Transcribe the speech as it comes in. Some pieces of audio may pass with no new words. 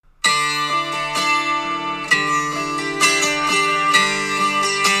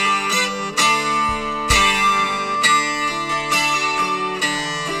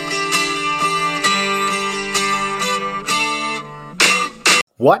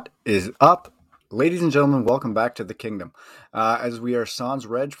What is up, ladies and gentlemen? Welcome back to the kingdom. As we are sans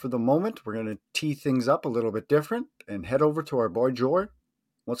reg for the moment, we're going to tee things up a little bit different and head over to our boy Joy.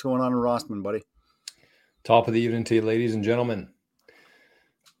 What's going on in Rossman, buddy? Top of the evening to you, ladies and gentlemen.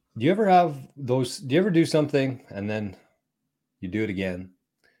 Do you ever have those? Do you ever do something and then you do it again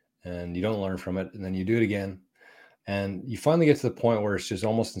and you don't learn from it, and then you do it again and you finally get to the point where it's just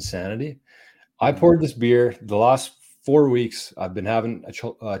almost insanity? I poured this beer the last 4 weeks. I've been having a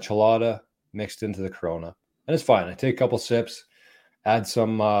chelada mixed into the Corona, and it's fine. I take a couple sips, add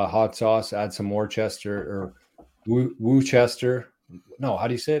some hot sauce, add some Worcester or Worcester. No, how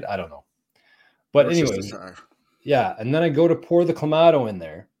do you say it? I don't know. But anyways, yeah. And then I go to pour the Clamato in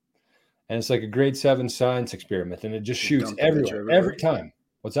there, and it's like a grade 7 science experiment, and it just shoots everywhere every time.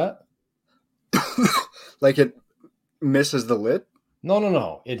 What's that? Like it misses the lid?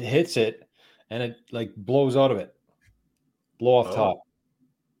 No. It hits it, and it like blows out of it. Blow off top.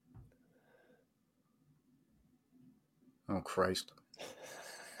 Oh, Christ.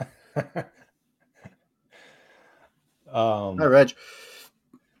 Hi, Reg.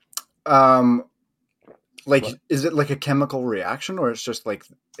 Like, what? Is it like a chemical reaction, or it's just like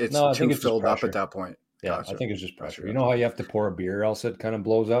it's too filled up at that point? Yeah, gotcha. I think it's just pressure. You know how you have to pour a beer else it kind of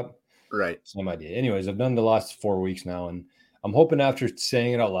blows up? Right. Same idea. Anyways, I've done the last 4 weeks now, and I'm hoping after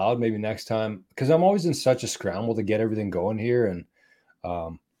saying it out loud, maybe next time, because I'm always in such a scramble to get everything going here. And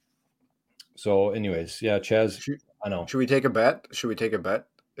so anyways, yeah, Chaz, I know. Should we take a bet?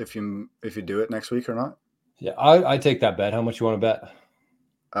 If you do it next week or not? Yeah, I take that bet. How much you want to bet?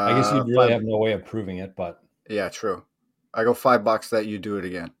 I guess you really have no way of proving it, but yeah, true. I go $5 that you do it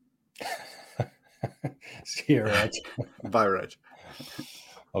again. See you, Reg. Bye, Reg.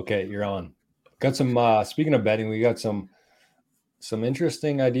 Okay, you're on. Got some. Speaking of betting, we got some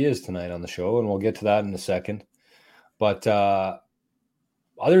interesting ideas tonight on the show, and we'll get to that in a second. But other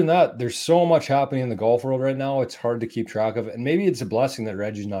than that, there's so much happening in the golf world right now. It's hard to keep track of it, and maybe it's a blessing that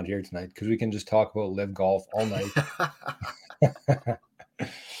Reggie's not here tonight because we can just talk about LIV golf all night.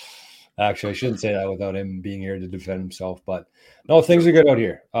 Actually, I shouldn't say that without him being here to defend himself. But no, things are good out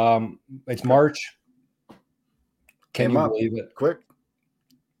here. It's March. Can you believe it? Quick.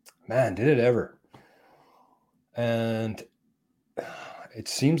 Man, did it ever. And it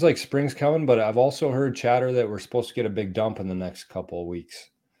seems like spring's coming, but I've also heard chatter that we're supposed to get a big dump in the next couple of weeks.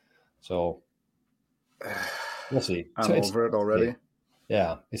 So we'll see. I'm over it already.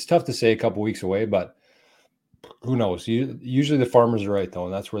 Yeah, it's tough to say a couple of weeks away, but who knows? Usually the farmers are right, though,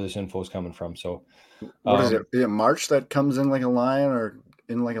 and that's where this info is coming from. So what is it? Is it March that comes in like a lion or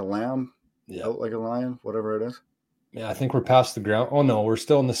in like a lamb? Yeah. Out like a lion, whatever it is. Yeah, I think we're past the ground. Oh, no, we're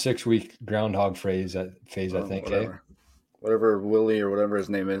still in the 6-week groundhog phase, I think. Whatever Willie or whatever his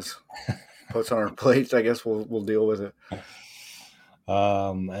name is puts on our plates, I guess we'll deal with it.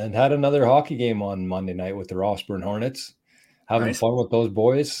 And had another hockey game on Monday night with the Rossburn Hornets. Having fun with those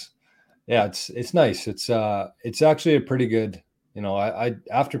boys. Yeah, it's nice. It's actually a pretty good, I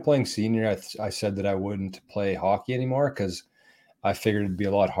after playing senior, I said that I wouldn't play hockey anymore because I figured it'd be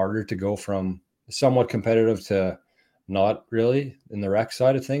a lot harder to go from somewhat competitive to not really in the rec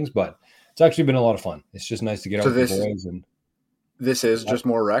side of things, but it's actually been a lot of fun. It's just nice to get out with the boys. And this is just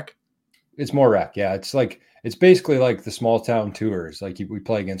more rec? It's more rec, yeah. It's basically like the small town tours. Like we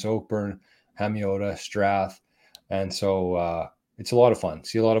play against Oakburn, Hamiota, Strath, and so it's a lot of fun.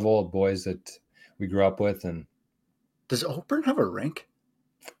 See a lot of old boys that we grew up with. And does Oakburn have a rink?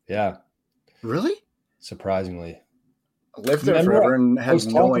 Yeah. Really? Surprisingly. I lived there forever and had no idea. I was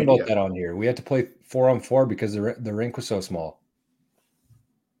talking about that on here. We had to play 4-on-4 because the rink was so small.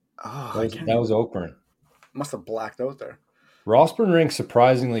 Oh, that was Oakburn. Must have blacked out there. Rossburn rink's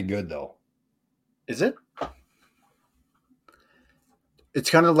surprisingly good, though. Is it? It's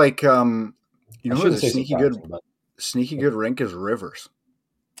kind of like the sneaky good rink is Rivers.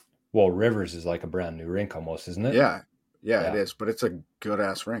 Well, Rivers is like a brand new rink almost, isn't it? Yeah, it is. But it's a good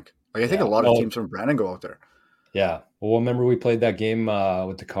ass rink. Like I think a lot of teams from Brandon go out there. Yeah. Well, remember we played that game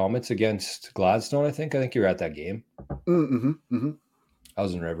with the Comets against Gladstone, I think you were at that game. Mm-hmm. I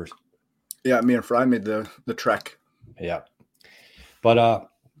was in Rivers. Yeah, me and Fry made the trek. Yeah. But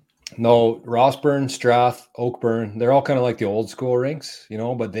no, Rossburn, Strath, Oakburn, they're all kind of like the old school rinks,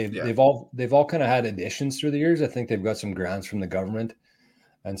 but they've all kind of had additions through the years. I think they've got some grants from the government.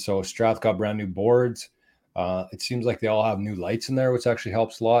 And so Strath got brand new boards. It seems like they all have new lights in there, which actually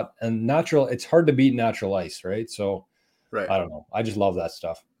helps a lot. And it's hard to beat natural ice, right? So I don't know. I just love that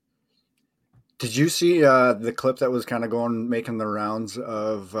stuff. Did you see the clip that was kind of making the rounds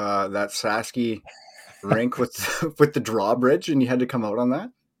of that Sasky rink with the drawbridge, and you had to come out on that?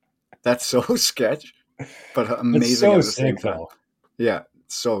 That's so sketch, but amazing. It's so sick, though. Yeah,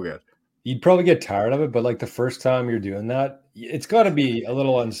 So good. You'd probably get tired of it, but like the first time you're doing that, it's got to be a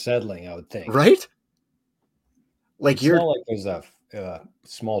little unsettling, I would think. Right? Like It's not like there's a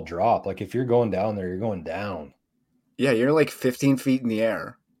small drop. Like if you're going down there, you're going down. Yeah, you're like 15 feet in the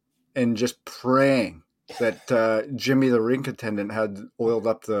air and just praying that Jimmy, the rink attendant, had oiled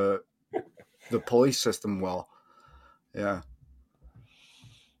up the pulley system well. Yeah.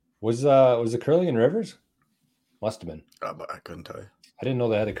 Was the curling in Rivers? Must have been. But I couldn't tell you. I didn't know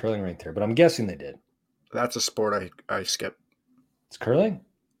they had a curling rink there, but I'm guessing they did. That's a sport I skip. It's curling?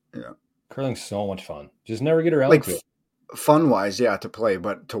 Yeah. Curling's so much fun. Just never get around Like to it. Fun-wise, yeah, to play,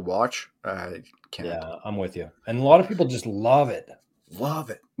 but to watch, I can't. Yeah, I'm with you. And a lot of people just love it. Love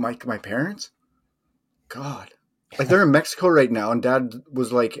it. My parents? God. Like they're in Mexico right now, and Dad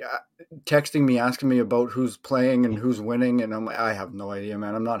was like texting me, asking me about who's playing and who's winning, and I'm like, I have no idea,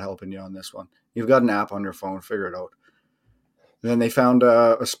 man. I'm not helping you on this one. You've got an app on your phone, figure it out. And then they found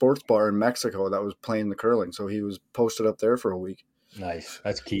a sports bar in Mexico that was playing the curling, so he was posted up there for a week. Nice.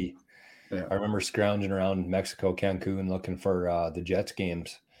 That's key. Yeah. I remember scrounging around Mexico, Cancun, looking for the Jets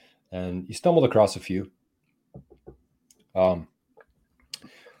games, and you stumbled across a few.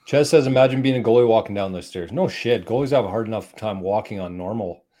 Ches says, imagine being a goalie walking down those stairs. No shit. Goalies have a hard enough time walking on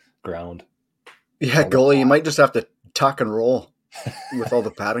normal ground. Yeah, goalie, you might just have to tuck and roll with all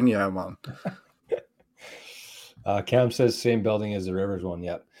the padding you have on. Cam says same building as the Rivers one.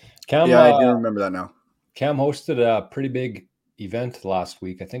 Yep. Cam, yeah, I do remember that now. Cam hosted a pretty big event last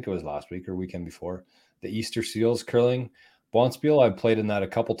week. I think it was last week or weekend before. The Easter Seals curling bonspiel. I've played in that a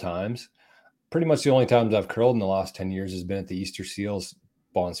couple times. Pretty much the only times I've curled in the last 10 years has been at the Easter Seals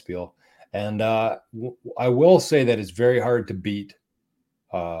bonspiel. And I will say that it's very hard to beat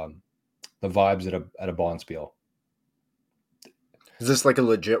the vibes at a bonspiel. Is this like a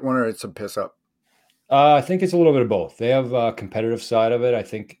legit one or it's a piss up? I think it's a little bit of both. They have a competitive side of it.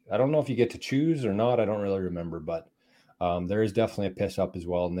 I don't know if you get to choose or not. I don't really remember, but there is definitely a piss up as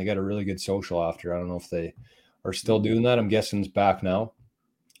well. And they got a really good social after. I don't know if they are still doing that. I'm guessing it's back now.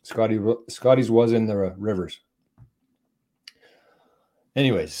 Scotty's was in the Rivers.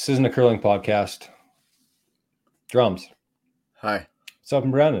 Anyways, this isn't a curling podcast. Drums. Hi. What's up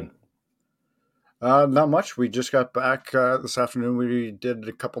in Brandon? Not much. We just got back this afternoon. We did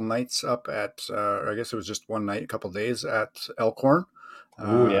a couple nights up at, I guess it was just one night, a couple days at Elkhorn.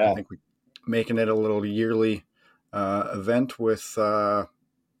 Oh, yeah. I think we're making it a little yearly event with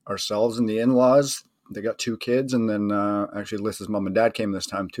ourselves and the in-laws. They got 2 kids, and then actually Liz's mom and dad came this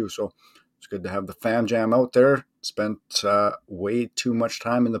time too. So it's good to have the fam jam out there. Spent way too much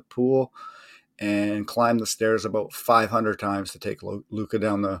time in the pool and climbed the stairs about 500 times to take Luca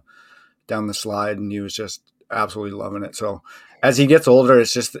down the slide, and he was just absolutely loving it. So as he gets older,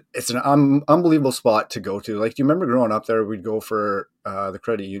 it's an unbelievable spot to go to. Like, do you remember growing up there, we'd go for the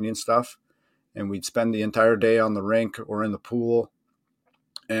credit union stuff, and we'd spend the entire day on the rink or in the pool.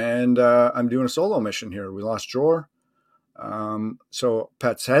 And I'm doing a solo mission here. We lost Jor. So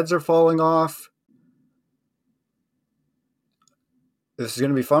pets' heads are falling off. This is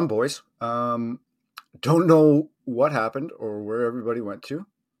going to be fun, boys. Don't know what happened or where everybody went to.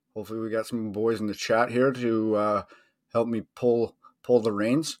 Hopefully we got some boys in the chat here to help me pull the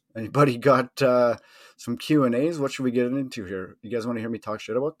reins. Anybody got some Q&As? What should we get into here? You guys want to hear me talk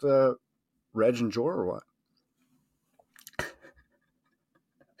shit about the Reg and Jor or what?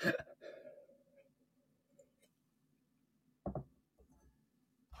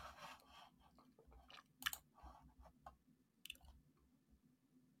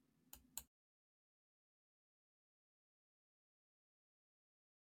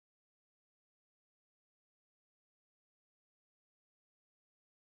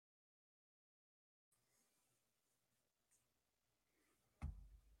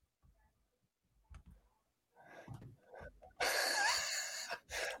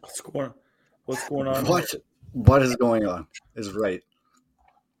 What's going on? What is going on is right.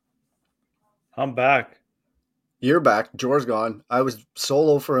 I'm back. You're back. Jor's gone. I was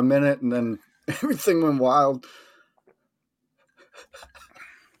solo for a minute, and then everything went wild.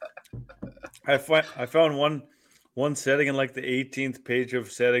 I found one setting in like the 18th page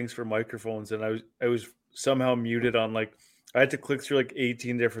of settings for microphones, and I was somehow muted on I had to click through like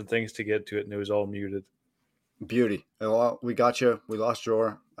 18 different things to get to it, and it was all muted. Beauty. Well, we got you. We lost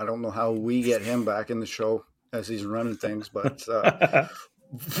Jor. I don't know how we get him back in the show as he's running things, but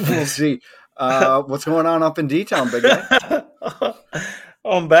we'll see. What's going on up in D-Town, big guy?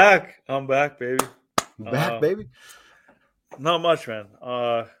 I'm back, baby. Back, baby. Not much, man.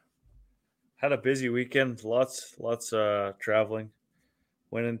 Had a busy weekend. Lots traveling.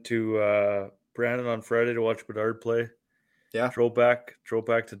 Went into Brandon on Friday to watch Bedard play. Yeah. Drove back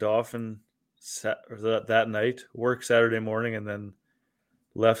to Dauphin that night, work Saturday morning, and then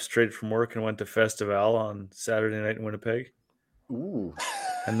left straight from work and went to Festival on Saturday night in Winnipeg. Ooh.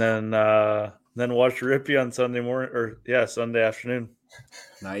 And then watched Rippy on Sunday afternoon.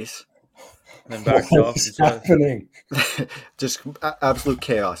 Nice. And then back to What's happening? Just absolute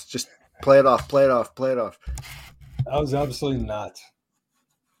chaos. Just play it off. That was absolutely nuts.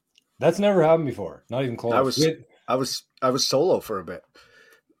 That's never happened before. Not even close. I was solo for a bit.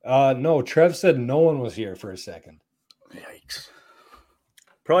 No, Trev said no one was here for a second. Yikes.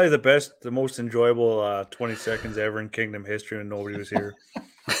 Probably the most enjoyable 20 seconds ever in Kingdom history when nobody was here.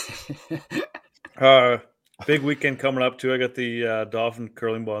 Big weekend coming up too. I got the Dauphin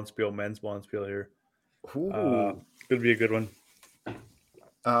curling bonspiel, men's bonspiel here. Could be a good one.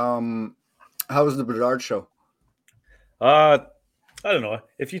 How was the Bedard show? I don't know.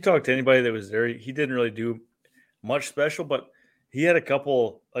 If you talk to anybody that was there, he didn't really do much special, but he had a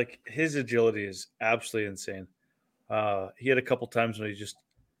couple, like, his agility is absolutely insane. He had a couple times when he just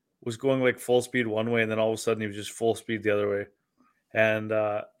was going like full speed one way, and then all of a sudden he was just full speed the other way. And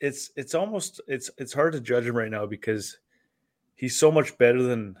it's almost hard to judge him right now because he's so much better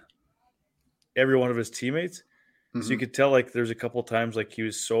than every one of his teammates. Mm-hmm. So you could tell, like, there's a couple times like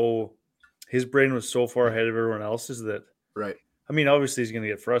his brain was so far ahead of everyone else's that, right. I mean, obviously he's going to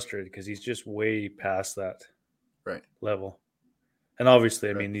get frustrated because he's just way past that level. And obviously,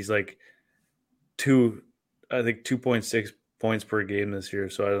 I mean, he's like 2.6 points per game this year.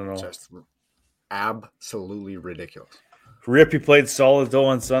 So I don't know. Just absolutely ridiculous. Rippy played solid though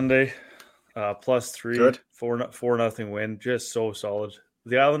on Sunday. +3, Good. 4-0 win. Just so solid.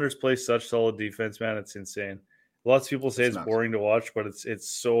 The Islanders play such solid defense, man. It's insane. Lots of people say it's boring to watch, but it's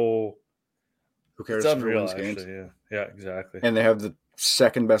so. Who cares? It's unreal, actually. Yeah, exactly. And they have the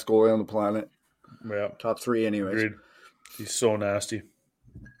second best goalie on the planet. Yeah, top 3, anyways. Agreed. He's so nasty.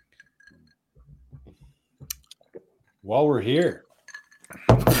 While we're here,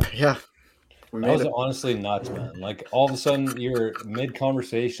 yeah, that was honestly nuts, man. Like, all of a sudden you're mid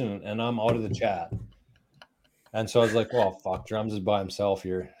conversation and I'm out of the chat, and so I was like, "Well, fuck, Drums is by himself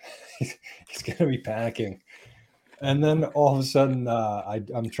here. He's gonna be panicking." And then all of a sudden,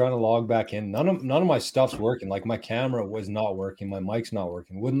 I'm trying to log back in. None of my stuff's working. Like, my camera was not working, my mic's not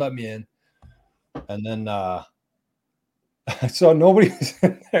working, wouldn't let me in. And then so nobody was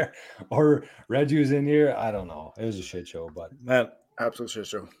in there, or Reggie was in here. I don't know. It was a shit show, but man, absolute shit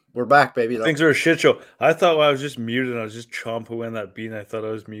show. We're back, baby. Things are a shit show. I thought I was just muted. I was just chomping away on that bean. I thought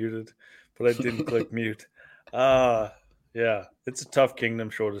I was muted, but I didn't click mute. Yeah, it's a tough Kingdom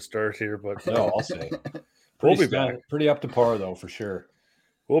show to start here, but no, I'll say. We'll be back. Pretty up to par, though, for sure.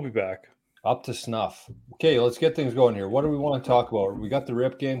 We'll be back. Up to snuff. Okay, let's get things going here. What do we want to talk about? We got the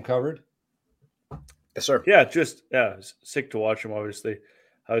Rip game covered? Yes, sir. Yeah, it's sick to watch him, obviously.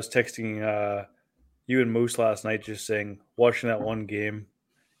 I was texting you and Moose last night just saying, watching that one game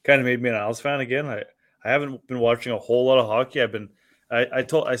kind of made me an Isles fan again. I haven't been watching a whole lot of hockey. I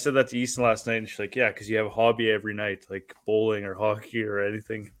said that to Easton last night, and she's like, yeah, because you have a hobby every night, like bowling or hockey or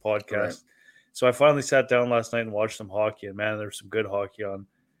anything, podcast. Right. So I finally sat down last night and watched some hockey, and man, there's some good hockey on.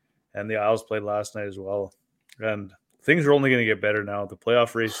 And the Isles played last night as well. And things are only going to get better now. The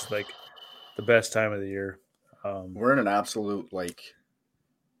playoff race is like the best time of the year. We're in an absolute, like,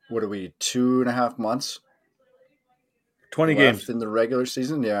 what are we, 2.5 months? 20 games in the regular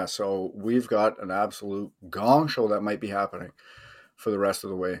season. Yeah, so we've got an absolute gong show that might be happening for the rest of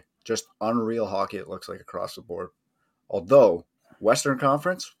the way. Just unreal hockey, it looks like, across the board. Although, Western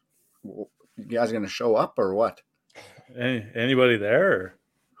Conference, you guys going to show up or what? Anybody there? Or?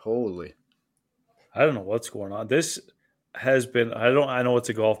 Holy. I don't know what's going on. This has been, I know it's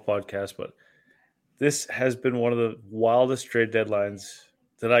a golf podcast, but this has been one of the wildest trade deadlines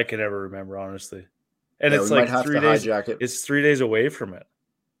that I can ever remember, honestly. And it's like 3 days. It's 3 days away from it.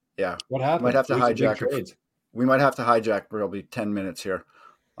 Yeah. What happened? Might have to hijack it. We might have to hijack probably 10 minutes here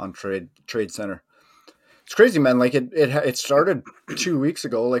on Trade Center. It's crazy, man. Like it started 2 weeks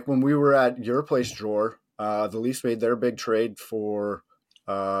ago. Like when we were at your place, Jor, the Leafs made their big trade for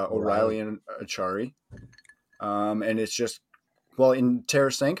O'Reilly and Achari. And it's just, well, in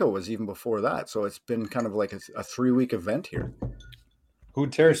Tarasenko was even before that. So it's been kind of like a 3-week event here.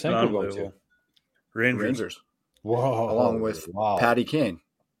 Who'd Tarasenko go to? Rangers. Whoa. Along with Patty Kane.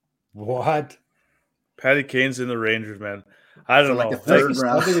 What? Patty Kane's in the Rangers, man. I don't know. Like a third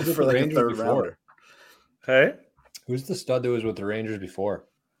rounder. Hey? Who's the stud that was with the Rangers before?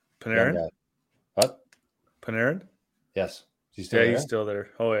 Panarin? What? Panarin? Yes. Is he still there? He's still there.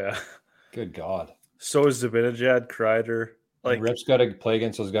 Oh, yeah. Good God. So is Zibanejad, Kreider. Like, Rip's got to play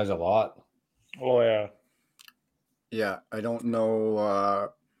against those guys a lot. Oh, yeah. Yeah, I don't know.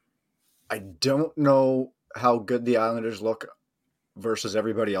 I don't know how good the Islanders look versus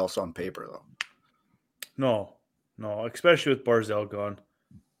everybody else on paper, though. No, especially with Barzell gone.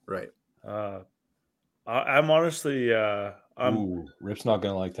 Right. I'm honestly, Rip's not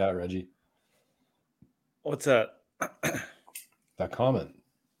gonna like that, Reggie. What's that? That comment.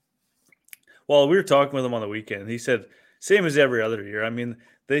 Well, we were talking with him on the weekend. He said, same as every other year. I mean,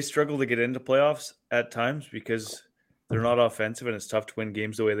 they struggle to get into playoffs at times because they're not offensive and it's tough to win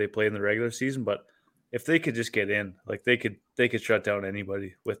games the way they play in the regular season. But if they could just get in, like they could shut down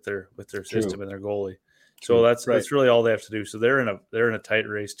anybody with their system and their goalie. So that's really all they have to do. So they're in a tight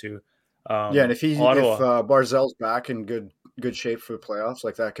race too. Yeah, and if Ottawa, Barzell's back in good shape for the playoffs,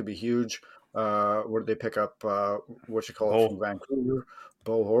 like that could be huge. Where did they pick up from Vancouver?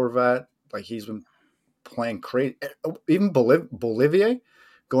 Bo Horvat. Like he's been playing crazy. Even Bolivia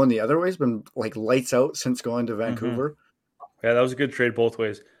going the other way has been like lights out since going to Vancouver. Mm-hmm. Yeah, that was a good trade both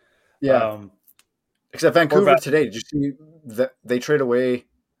ways. Yeah. Except Vancouver today, did you see that they trade away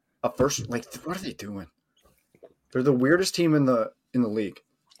a first? Like, what are they doing? They're the weirdest team in the league.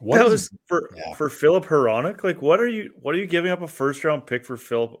 That was for Filip Hronek. Like, what are you giving up a first round pick for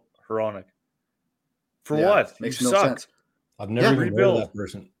Filip Hronek? For what? Makes you no suck. sense. I've never even heard of that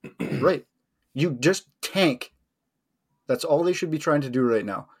person. Right. You just tank. That's all they should be trying to do right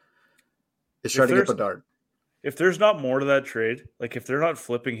now. Is try to get Bedard. If there's not more to that trade, like if they're not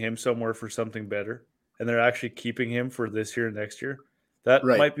flipping him somewhere for something better, and they're actually keeping him for this year and next year, that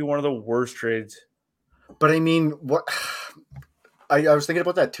might be one of the worst trades. But I mean, what? I was thinking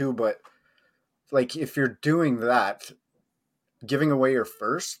about that too. But like, if you're doing that, giving away your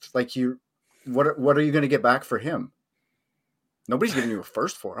first, like what are you going to get back for him? Nobody's giving you a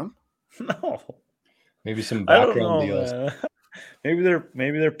first for him. No. Maybe some background deals. Man. Maybe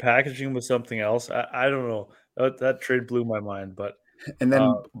they're packaging with something else. I don't know. That trade blew my mind. But and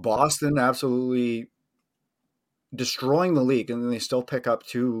then Boston absolutely destroying the league, and then they still pick up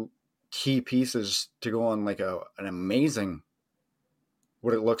two key pieces to go on like an amazing,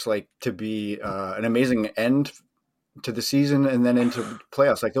 what it looks like to be an amazing end to the season, and then into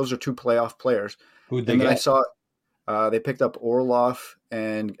playoffs. Like those are two playoff players. Who'd they get? I saw they picked up Orlov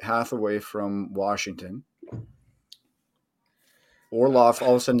and Hathaway from Washington. Orlov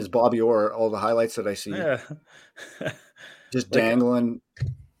all of a sudden is Bobby Orr. All the highlights that I see, just dangling.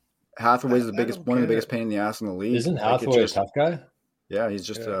 Hathaway's one of the biggest pain in the ass in the league. Isn't Hathaway a tough guy? Yeah, he's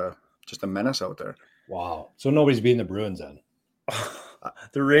just a menace out there. Wow. So nobody's beating the Bruins then.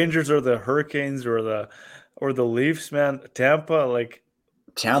 The Rangers or the Hurricanes or the Leafs, man. Tampa.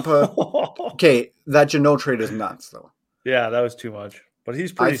 Okay, that Jeannot trade is nuts though. Yeah, that was too much. But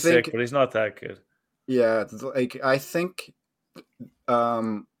he's pretty sick, but he's not that good. Yeah, like I think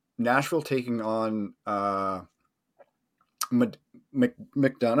Nashville taking on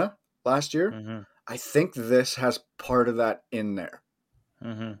McDonough last year. Mm-hmm. I think this has part of that in there.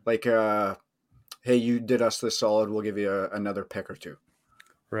 Mm-hmm. Like, hey, you did us this solid. We'll give you another pick or two.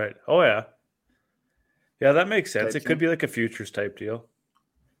 Right. Oh, yeah. Yeah, that makes sense. It could be like a futures type deal.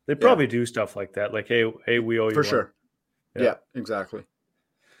 They probably do stuff like that. Like, hey, we owe you for sure. Yeah, exactly.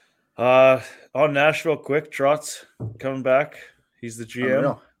 On Nashville, quick, Trotz coming back. He's the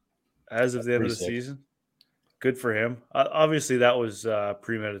GM as of the end of the season. Good for him. Obviously, that was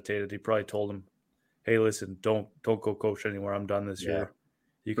premeditated. He probably told him, "Hey, listen, don't go coach anymore. I'm done this year.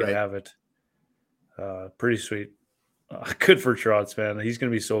 You can have it." Pretty sweet. Good for Trotz, man. He's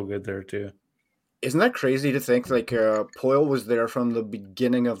going to be so good there too. Isn't that crazy to think? Like Poyle was there from the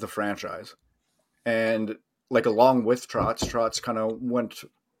beginning of the franchise, and like along with Trotz kind of went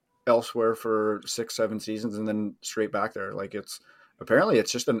elsewhere for 6-7 seasons and then straight back there. Like it's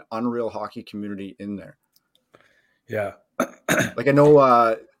just an unreal hockey community in there. Yeah. Like I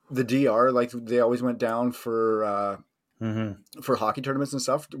know the DR, like they always went down for hockey tournaments and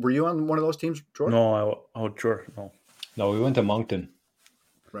stuff. Were you on one of those teams, Jordan? No, sure. No, we went to Moncton.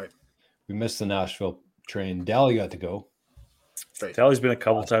 Right. We missed the Nashville train. Dally got to go. Right. Dally's been a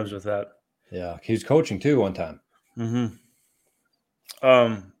couple times with that. Yeah. He was coaching too one time. Mm-hmm.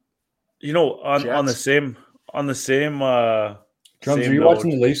 On the same Drums, are you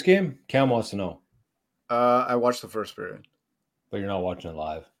watching the Leafs game? Cam wants to know. I watched the first period. But you're not watching it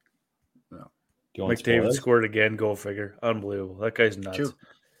live. No. McDavid scored again, go figure. Unbelievable. That guy's nuts. 2.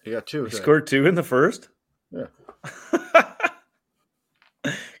 He got 2. He scored 2 in the first? Yeah.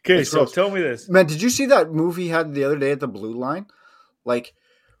 Okay, so tell me this. Man, did you see that move he had the other day at the blue line? Like,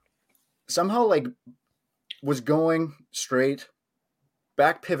 somehow, like, was going straight,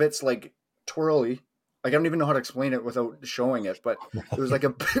 back pivots, like, twirly, I don't even know how to explain it without showing it, but it was like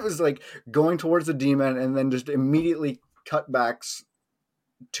it was like going towards the D-man and then just immediately cutbacks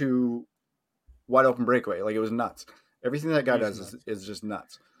to wide open breakaway. Like, it was nuts. Everything that guy does is just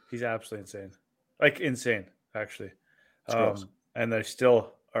nuts. He's absolutely insane. Like, insane, actually. Gross. And they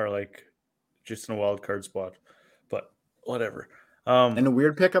still are like just in a wild card spot, but whatever. And a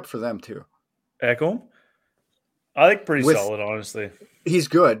weird pickup for them too. Ekholm? I think pretty solid, honestly. He's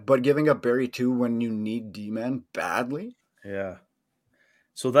good, but giving up Barry too when you need D-man badly. Yeah.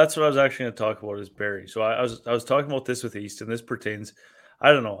 So that's what I was actually going to talk about is Barry. So I was talking about this with East, and this pertains.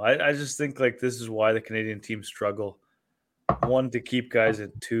 I don't know. I just think like this is why the Canadian teams struggle. 1, to keep guys,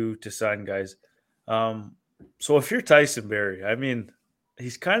 and 2, to sign guys. So if you're Tyson Barrie, I mean,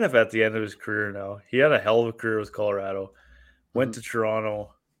 he's kind of at the end of his career now. He had a hell of a career with Colorado. Went to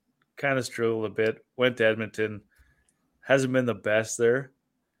Toronto, kind of struggled a bit. Went to Edmonton. Hasn't been the best there.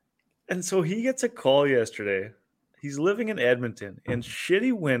 And so he gets a call yesterday. He's living in Edmonton, in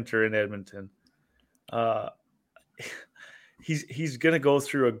shitty winter in Edmonton. He's going to go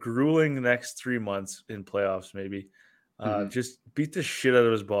through a grueling next 3 months in playoffs, maybe. Just beat the shit out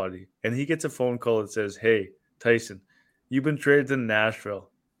of his body. And he gets a phone call that says, hey, Tyson, you've been traded to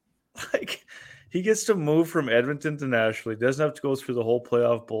Nashville. Like, he gets to move from Edmonton to Nashville. He doesn't have to go through the whole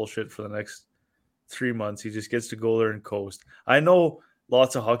playoff bullshit for the next 3 months. He just gets to go there and coast. I know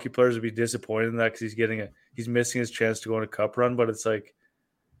lots of hockey players would be disappointed in that because he's missing his chance to go on a cup run, but it's like,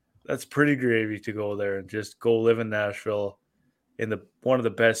 that's pretty gravy to go there and just go live in Nashville, in one of the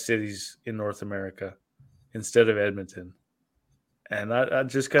best cities in North America, instead of Edmonton. And I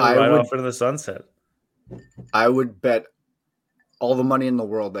just kind of ride off into the sunset. I would bet all the money in the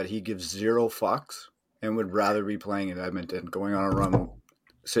world that he gives 0 fucks and would rather be playing in Edmonton, going on a run,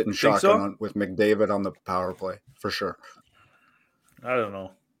 sitting shotgun with McDavid on the power play, for sure. I don't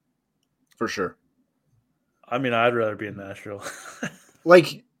know. For sure. I mean, I'd rather be in Nashville.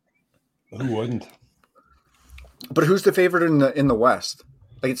 Like, who wouldn't? But who's the favorite in the West?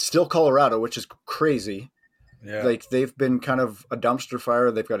 Like, it's still Colorado, which is crazy. Yeah. Like, they've been kind of a dumpster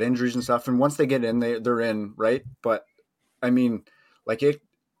fire. They've got injuries and stuff, and once they get in, they're in, right? But I mean, like, if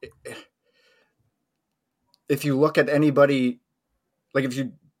you look at anybody, like if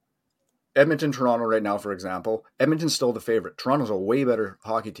you Edmonton, Toronto right now, for example, Edmonton's still the favorite. Toronto's a way better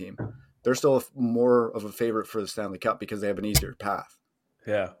hockey team. They're still more of a favorite for the Stanley Cup because they have an easier path.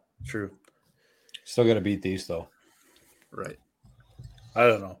 Yeah, true. Still got to beat the East, though. Right. I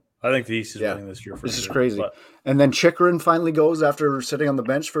don't know. I think the East is winning this year. This is crazy. But... And then Chychrun finally goes after sitting on the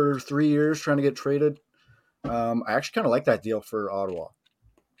bench for 3 years trying to get traded. I actually kind of like that deal for Ottawa.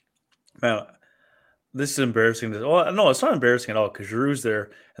 Man, this is embarrassing. Oh, no, it's not embarrassing at all because Giroux's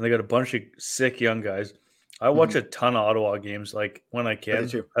there and they got a bunch of sick young guys. I watch a ton of Ottawa games, like when I can.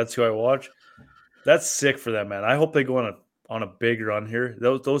 That's who I watch. That's sick for them, man. I hope they go on a big run here.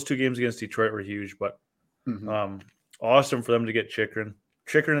 Those 2 games against Detroit were huge, but awesome for them to get Chychrun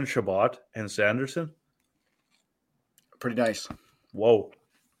and Chabot and Sanderson. Pretty nice. Whoa.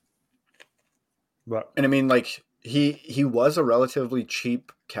 And I mean, like, he was a relatively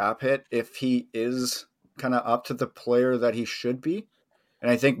cheap cap hit if he is kind of up to the player that he should be.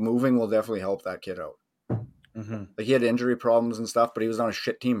 And I think moving will definitely help that kid out. Mm-hmm. Like, he had injury problems and stuff, but he was on a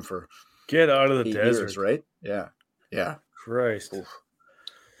shit team for get out of the desert, years, right? Yeah. Christ.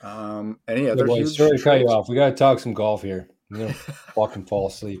 Any other huge sorry to cut you off. We got to talk some golf here. I'm gonna fucking fall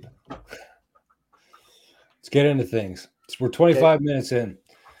asleep. Let's get into things. We're 25 minutes in.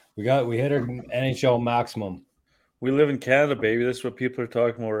 We hit our NHL maximum. We live in Canada, baby. This is what people are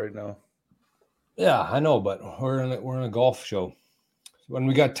talking about right now. Yeah, I know, but we're in a golf show. When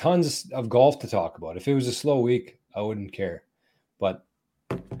we got tons of golf to talk about. If it was a slow week, I wouldn't care. But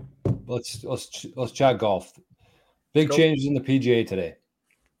let's chat golf. Big changes in the PGA today.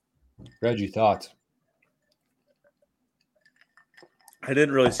 Reggie, thoughts? I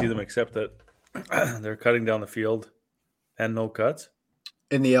didn't really see them except that they're cutting down the field and no cuts.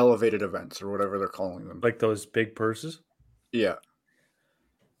 In the elevated events or whatever they're calling them. Like those big purses? Yeah.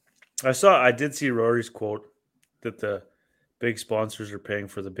 I did see Rory's quote that the big sponsors are paying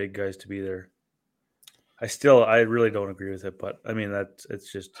for the big guys to be there. I really don't agree with it, but I mean, I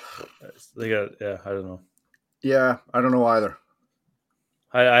don't know. Yeah, I don't know either.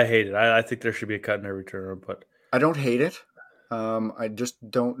 I hate it. I think there should be a cut in every tournament, but I don't hate it. I just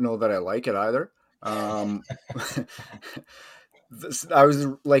don't know that I like it either. I was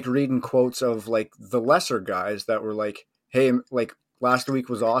like reading quotes of like the lesser guys that were like, hey, like last week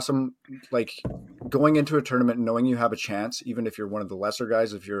was awesome. Like going into a tournament and knowing you have a chance, even if you're one of the lesser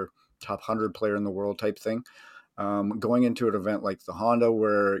guys, if you're top 100 player in the world type thing, going into an event like the Honda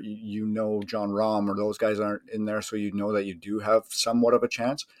where you know John Rahm or those guys aren't in there, so you know that you do have somewhat of a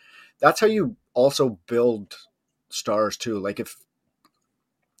chance. That's how you also build stars too. Like if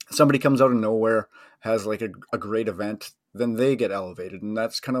somebody comes out of nowhere, has like a great event, then they get elevated. And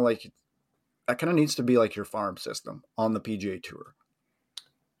that's kind of like, that kind of needs to be like your farm system on the PGA Tour.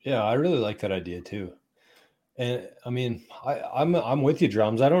 Yeah, I really like that idea too. And I mean, I'm with you,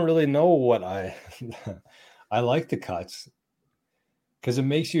 Drums. I don't really know what I like the cuts because it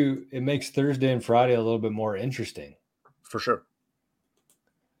makes Thursday and Friday a little bit more interesting. For sure.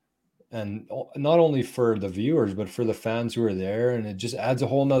 And not only for the viewers, but for the fans who are there. And it just adds a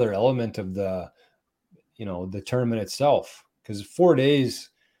whole nother element of the tournament itself. Because 4 days,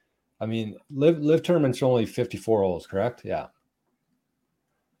 I mean, live tournament's only 54 holes, correct? Yeah.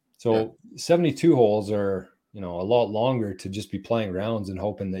 So 72 holes are, a lot longer to just be playing rounds and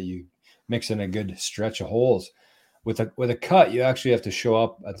hoping that you mix in a good stretch of holes. With a cut, you actually have to show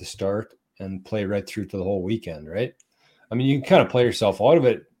up at the start and play right through to the whole weekend, right? I mean, you can kind of play yourself out of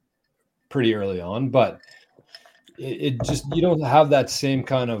it pretty early on, but it just, you don't have that same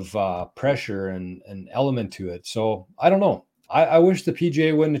kind of pressure and element to it. So I don't know. I wish the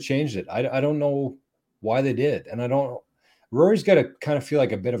PGA wouldn't have changed it. I don't know why they did. And Rory's got to kind of feel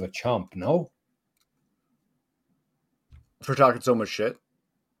like a bit of a chump, no? For talking so much shit.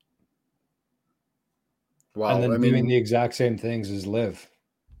 Wow. And then doing the exact same things as Liv.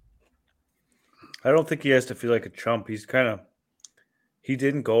 I don't think he has to feel like a chump. He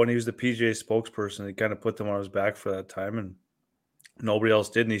didn't go, and he was the PGA spokesperson. He kind of put them on his back for that time, and nobody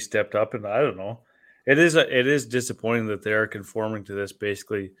else did, and he stepped up. And I don't know. It is disappointing that they are conforming to this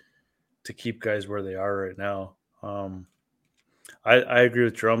basically to keep guys where they are right now. I agree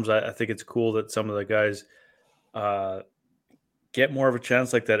with Drums. I think it's cool that some of the guys get more of a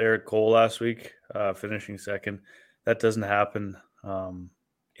chance, like that Eric Cole last week, finishing second. That doesn't happen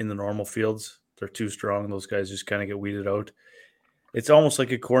in the normal fields. They're too strong. Those guys just kind of get weeded out. It's almost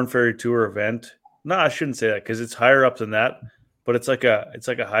like a Corn Ferry Tour event. No, I shouldn't say that because it's higher up than that, but it's like a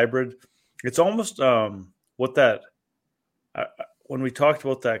hybrid. It's almost when we talked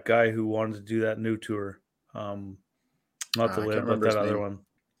about that guy who wanted to do that new tour, not the LIV, but that other one,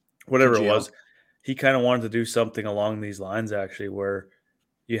 whatever PGL. It was. He kind of wanted to do something along these lines, actually, where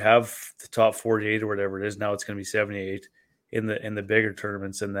you have the top 48 or whatever it is. Now it's going to be 78 in the bigger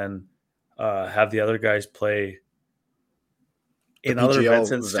tournaments, and then have the other guys play in other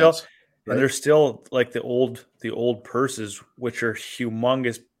events, and still, right? And there's still like the old purses, which are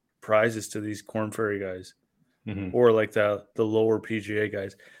humongous prizes to these Corn Ferry guys, or like the lower PGA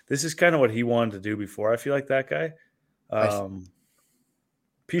guys. This is kind of what he wanted to do before. I feel like that guy,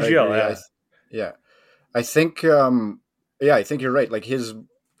 PGL, I think you're right. Like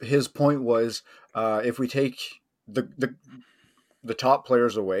his point was, if we take the top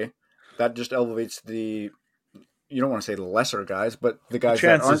players away, that just elevates the. You don't want to say the lesser guys, but the guys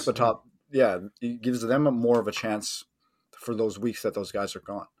that aren't the top. Yeah, it gives them more of a chance for those weeks that those guys are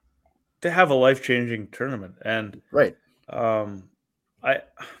gone. To have a life-changing tournament. And right. I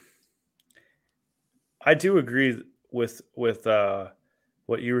do agree with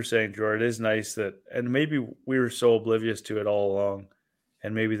what you were saying, Jordan. It is nice that, and maybe we were so oblivious to it all along,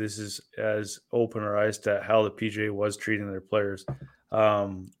 and maybe this is as open our eyes to how the PGA was treating their players.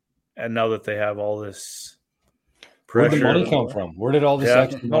 And now that they have all this pressure. Where did the money come from? Where did all this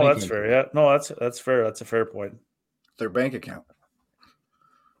extra money come fair. From? Yeah, no, that's fair. That's a fair point. Their bank account.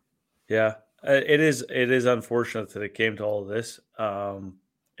 Yeah, it is unfortunate that it came to all of this.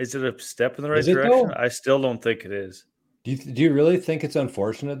 Is it a step in the right direction? Though? I still don't think it is. Do you really think it's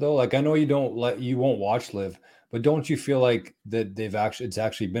unfortunate though? Like I know you won't watch LIV, but don't you feel like that it's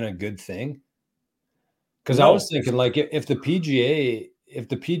actually been a good thing? Because I was thinking like if the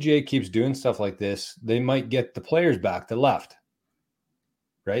PGA keeps doing stuff like this, they might get the players back that left,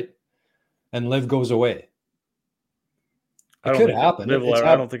 right? And LIV goes away. It could happen.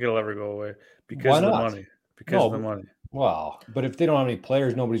 I don't think it'll ever go away because of the money. Because of the money. Wow. But if they don't have any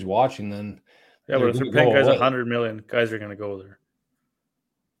players, nobody's watching, then but if they're paying guys $100 million, guys are going to go there.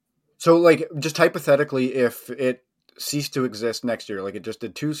 So, like, just hypothetically, if it ceased to exist next year, like it just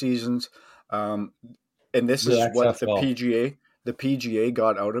did 2 seasons, and this is what the PGA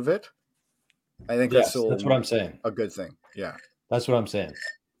got out of it, I think that's what I'm saying. A good thing. Yeah. That's what I'm saying.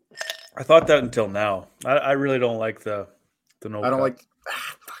 I thought that until now. I really don't like the no. I don't like.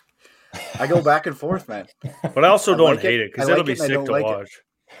 I go back and forth, man. But I also don't hate it because it'll be sick to watch.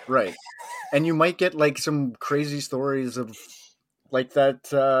 Right, and you might get like some crazy stories of like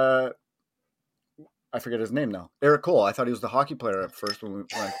that. I forget his name now. Eric Cole. I thought he was the hockey player at first when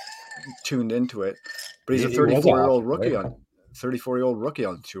tuned into it, but he's a He was 34-year-old awesome, rookie right? on 34-year-old rookie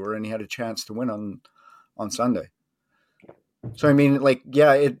on tour, and he had a chance to win on Sunday. So I mean, like,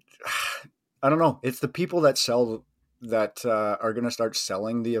 yeah, I don't know. It's the people that are going to start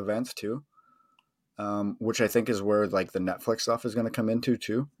selling the events too, which I think is where like the Netflix stuff is going to come into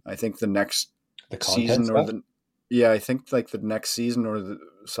too. I think the next season I think like the next season or the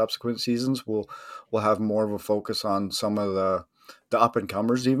subsequent seasons will have more of a focus on some of the up and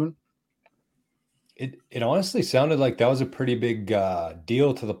comers even. It honestly sounded like that was a pretty big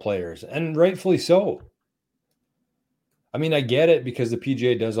deal to the players, and rightfully so. I mean, I get it because the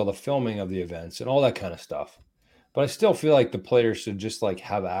PGA does all the filming of the events and all that kind of stuff. But I still feel like the players should just like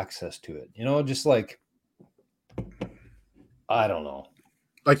have access to it. Just like, I don't know.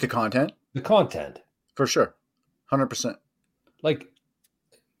 Like the content? The content. For sure. 100%. Like,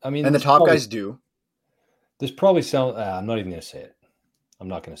 I mean. And the top guys do. This probably sounds, I'm not even going to say it. I'm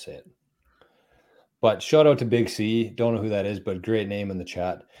not going to say it. But shout out to Big C. Don't know who that is, but great name in the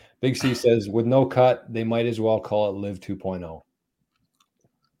chat. Big C says, with no cut, they might as well call it LIV 2.0.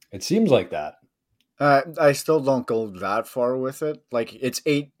 It seems like that. I still don't go that far with it. Like, it's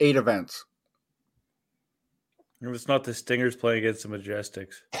eight events. If it's not the Stingers playing against the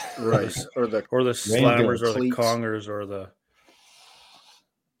Majestics. Right. or the Slammers or the Congers or the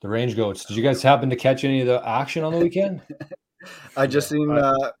Range Goats. Did you guys happen to catch any of the action on the weekend? I just seen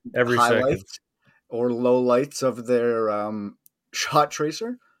every highlights second. Or low lights of their shot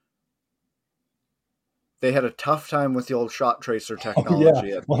tracer. They had a tough time with the old shot tracer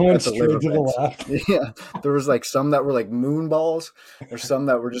technology. Went straight to the left. Yeah, there was like some that were like moon balls, or some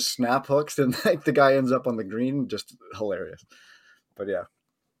that were just snap hooks, and like the guy ends up on the green. Just hilarious. But yeah,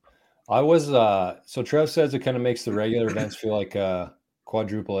 I was so Trev says it kind of makes the regular events feel like a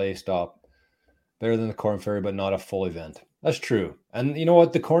quadruple A stop, better than the Corn Ferry, but not a full event. That's true. And you know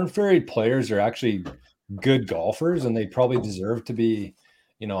what? The Corn Ferry players are actually good golfers, and they probably deserve to be,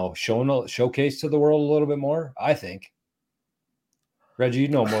 showcased to the world a little bit more, I think. Reggie, you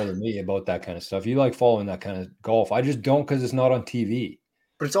know more than me about that kind of stuff. You like following that kind of golf. I just don't because it's not on TV.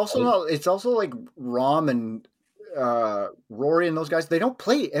 But it's also not. It's also like Rahm and Rory and those guys. They don't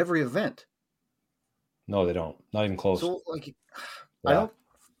play every event. No, they don't. Not even close. So I don't.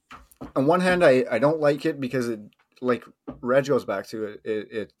 On one hand, I don't like it because it, like Reg goes back to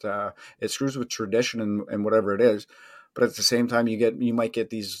it screws with tradition and whatever it is. But at the same time, you might get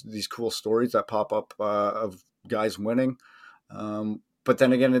these cool stories that pop up of guys winning. But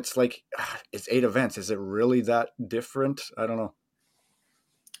then again, it's like it's 8 events. Is it really that different? I don't know.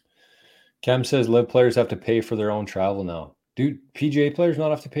 Cam says LIV players have to pay for their own travel now. Do PGA players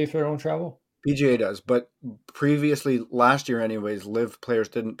not have to pay for their own travel? PGA does, but previously, last year anyways, LIV players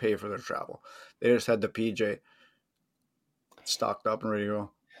didn't pay for their travel. They just had the PGA stocked up and ready to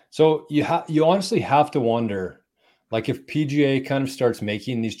go. So you honestly have to wonder, like if PGA kind of starts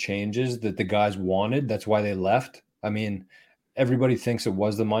making these changes that the guys wanted, that's why they left. I mean, everybody thinks it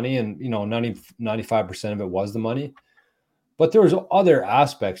was the money, and 95% of it was the money. But there was other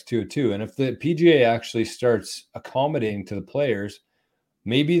aspects to it too. And if the PGA actually starts accommodating to the players,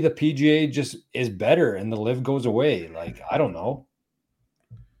 maybe the PGA just is better and the LIV goes away. Like, I don't know.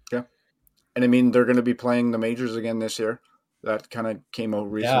 Yeah. And I mean, they're going to be playing the majors again this year. That kind of came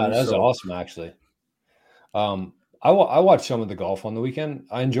out recently. Yeah, that's awesome, actually. I watched some of the golf on the weekend.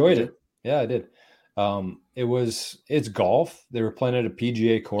 I enjoyed it. Yeah, I did. It's golf. They were playing at a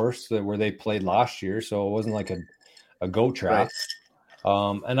PGA course where they played last year, so it wasn't like a go track.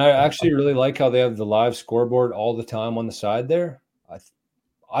 Right. And I actually really like how they have the live scoreboard all the time on the side there.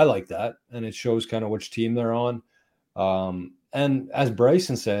 I like that, and it shows kind of which team they're on. And as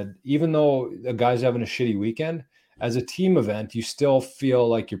Bryson said, even though the guy's having a shitty weekend, as a team event, you still feel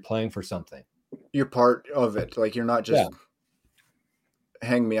like you're playing for something. You're part of it. Like, you're not just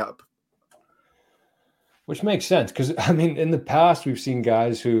hang me up. Which makes sense, because, I mean, in the past, we've seen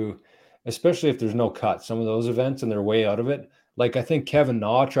guys who, especially if there's no cut, some of those events, and they're way out of it. Like, I think Kevin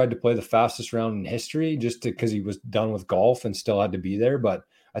Na tried to play the fastest round in history just because he was done with golf and still had to be there. But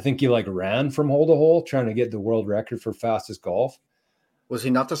I think he, ran from hole to hole trying to get the world record for fastest golf. Was he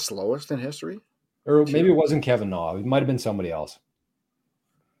not the slowest in history? Or maybe it wasn't Kevin Na. It might have been somebody else.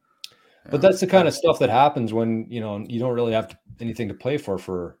 But that's the kind of stuff that happens when, you don't really have anything to play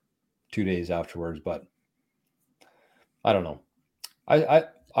for 2 days afterwards. But I don't know.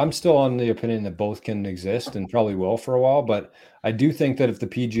 I'm still on the opinion that both can exist and probably will for a while. But I do think that if the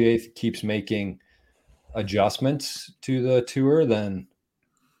PGA keeps making adjustments to the tour, then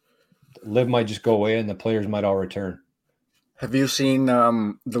LIV might just go away and the players might all return. Have you seen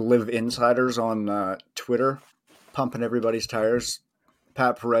the LIV insiders on Twitter pumping everybody's tires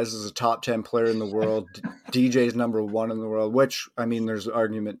Pat Perez is a top 10 player in the world. DJ's number 1 in the world, which, I mean,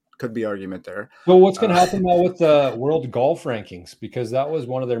 could be argument there. Well, what's going to happen now with the world golf rankings? Because that was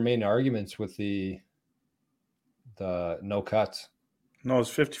one of their main arguments with the no cuts. No, it was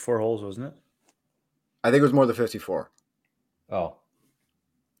 54 holes, wasn't it? I think it was more than 54. Oh.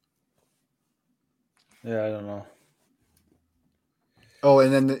 Yeah, I don't know. Oh,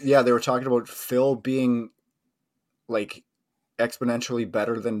 and then, they were talking about Phil being, like, exponentially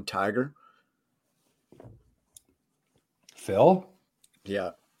better than Tiger. Phil?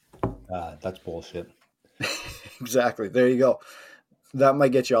 Yeah. That's bullshit. Exactly. There you go. That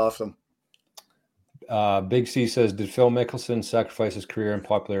might get you off them. Big C says, did Phil Mickelson sacrifice his career and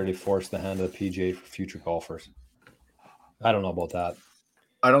popularity force the hand of the PGA for future golfers? I don't know about that.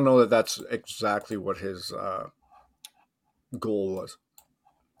 I don't know that that's exactly what his goal was.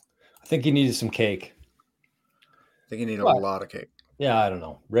 I think he needed some cake. I think he needed a lot of cake. Yeah, I don't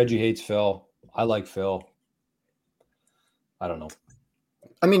know. Reggie hates Phil. I like Phil. I don't know.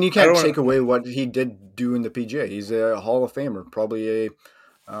 I mean, you can't take away what he did do in the PGA. He's a Hall of Famer, probably a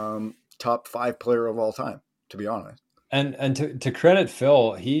top 5 player of all time, to be honest. And to credit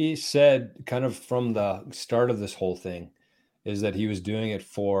Phil, he said kind of from the start of this whole thing is that he was doing it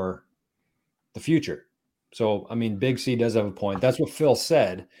for the future. So, I mean, Big C does have a point. That's what Phil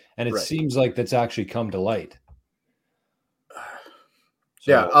said, and it seems like that's actually come to light.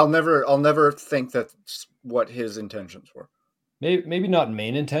 So, yeah, I'll never think that's what his intentions were. Maybe not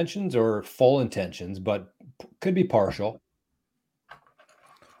main intentions or full intentions, but could be partial.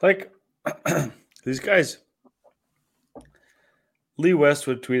 Like these guys, Lee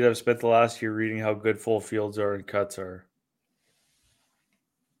Westwood tweeted, I've spent the last year reading how good full fields are and cuts are.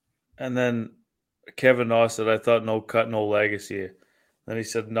 And then Kevin Noss said, I thought no cut, no legacy. Then he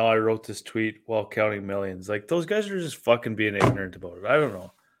said, no, I wrote this tweet while counting millions. Like, those guys are just fucking being ignorant about it. I don't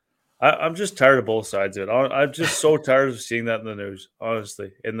know. I'm just tired of both sides of it. I'm just so tired of seeing that in the news,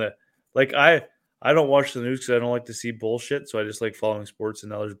 honestly. I don't watch the news because I don't like to see bullshit, so I just like following sports,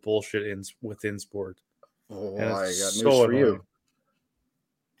 and now there's bullshit within sport. Oh, I got news for you.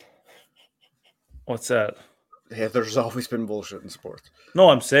 What's that? Yeah, there's always been bullshit in sports. No,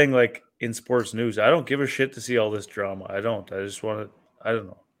 I'm saying like in sports news. I don't give a shit to see all this drama. I don't. I just want to. I don't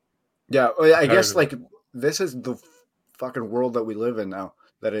know. Yeah, I guess like this is the fucking world that we live in now.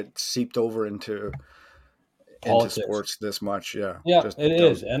 That it seeped over into sports this much. Yeah, it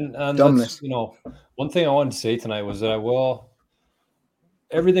is, and dumbness. One thing I wanted to say tonight was that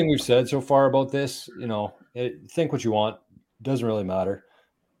everything we've said so far about this, think what you want, doesn't really matter.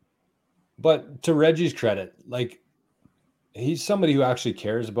 But to Reggie's credit, like he's somebody who actually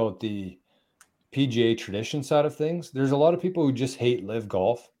cares about the PGA tradition side of things. There's a lot of people who just hate LIV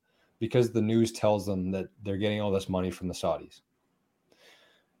golf because the news tells them that they're getting all this money from the Saudis.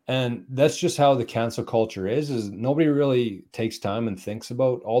 And that's just how the cancel culture is nobody really takes time and thinks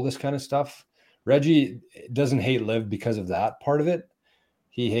about all this kind of stuff. Reggie doesn't hate LIV because of that part of it.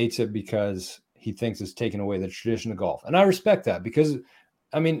 He hates it because he thinks it's taken away the tradition of golf. And I respect that because,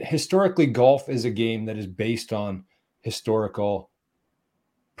 I mean, historically, golf is a game that is based on historical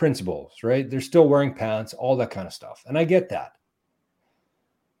principles, right? They're still wearing pants, all that kind of stuff. And I get that.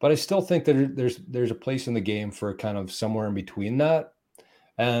 But I still think that there's a place in the game for kind of somewhere in between that.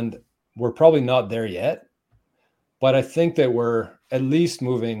 And we're probably not there yet, but I think that we're at least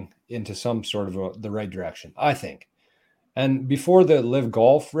moving into some sort of the right direction, I think. And before the LIV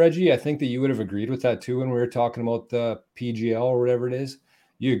Golf, Reggie, I think that you would have agreed with that too when we were talking about the PGL or whatever it is.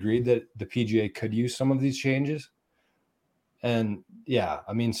 You agreed that the PGA could use some of these changes. And yeah,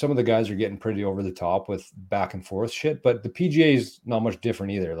 I mean, some of the guys are getting pretty over the top with back and forth shit, but the PGA is not much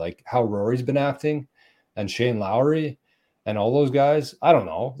different either. Like how Rory's been acting and Shane Lowry and all those guys, I don't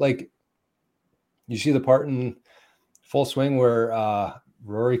know. Like, you see the part in Full Swing where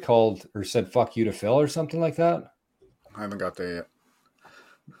Rory called or said "fuck you" to Phil or something like that? I haven't got there yet.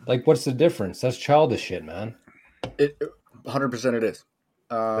 Like, what's the difference? That's childish shit, man. 100% it is.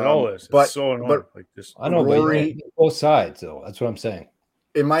 It all is. It's so annoying. Like this. I know, Rory, but both sides, though. That's what I'm saying.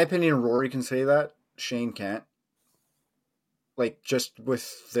 In my opinion, Rory can say that. Shane can't. Like, just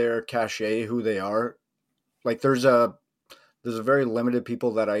with their cachet, who they are. Like, there's a very limited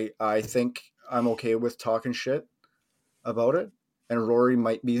people that I think I'm okay with talking shit about it. And Rory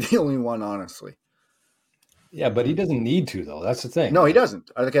might be the only one, honestly. Yeah, but he doesn't need to, though. That's the thing. No, he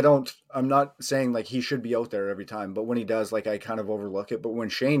doesn't. I'm not saying like he should be out there every time, but when he does, like I kind of overlook it. But when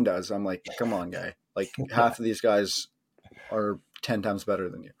Shane does, I'm like, come on, guy. Like half of these guys are 10 times better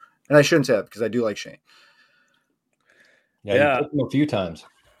than you. And I shouldn't say that because I do like Shane. Yeah. You took him a few times.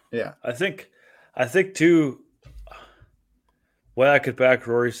 Yeah. I think too, Well, I could back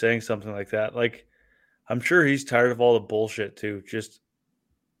Rory saying something like that. Like, I'm sure he's tired of all the bullshit too. Just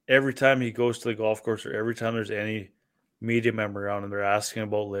every time he goes to the golf course or every time there's any media member around and they're asking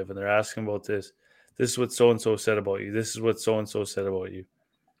about LIV and they're asking about this. This is what so and so said about you. This is what so and so said about you.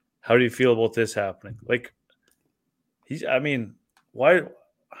 How do you feel about this happening? Like, why?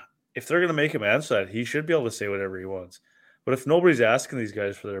 If they're going to make him answer that, he should be able to say whatever he wants. But if nobody's asking these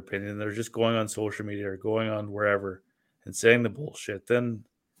guys for their opinion, they're just going on social media or going on wherever and saying the bullshit, then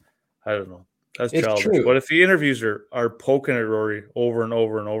I don't know. That's It's childish. true. But if the interviews are poking at Rory over and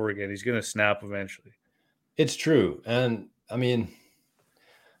over and over again, he's going to snap eventually. It's true. And I mean,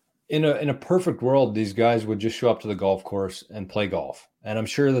 in a perfect world, these guys would just show up to the golf course and play golf. And I'm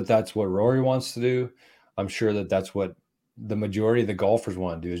sure that that's what Rory wants to do. I'm sure that that's what the majority of the golfers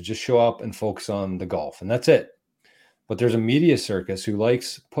want to do, is just show up and focus on the golf. And that's it. But there's a media circus who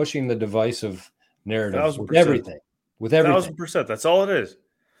likes pushing the divisive narrative with everything. With everything. 1,000%. That's all it is.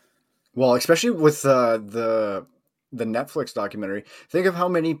 Well, especially with the Netflix documentary, think of how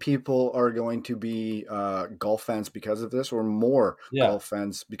many people are going to be golf fans because of this, or more golf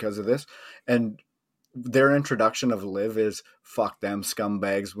fans because of this. And their introduction of LIV is "fuck them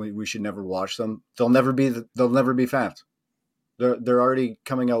scumbags. We should never watch them. They'll never be fans. They're already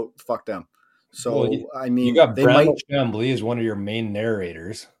coming out. Fuck them." So I mean, you got Brandon Chambly as one of your main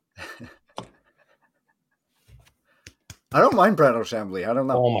narrators. I don't mind Brandon Chambly. I don't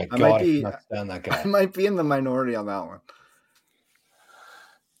know. Oh my god, I cannot stand that guy. I might be in the minority on that one.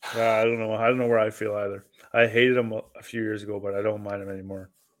 I don't know. I don't know where I feel either. I hated him a few years ago, but I don't mind him anymore.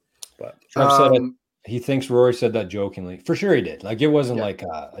 But Trump said it, he thinks Rory said that jokingly. For sure he did. Like, it wasn't like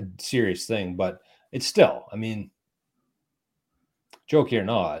a serious thing, but it's still, I mean, jokey or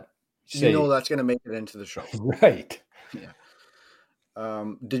not. You know that's going to make it into the show. Right. Yeah.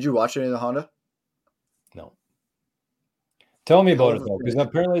 Did you watch any of the Honda? No. Tell me about it, though, because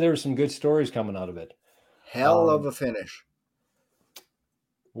apparently there were some good stories coming out of it. Hell of a finish.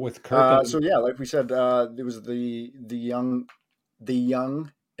 With Kirk. So, yeah, like we said, it was the young,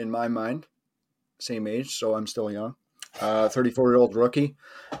 in my mind, same age, so I'm still young. 34-year-old rookie.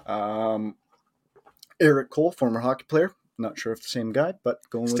 Eric Cole, former hockey player. Not sure if the same guy, but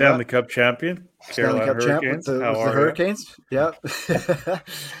going with Stanley Cup champion. Stanley Cup champion with the Hurricanes. Yeah.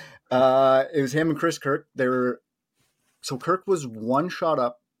 It was him and Chris Kirk. So Kirk was one shot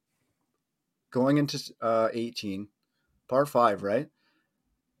up going into 18, par 5, right?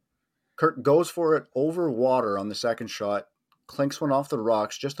 Kirk goes for it over water on the second shot, clinks one off the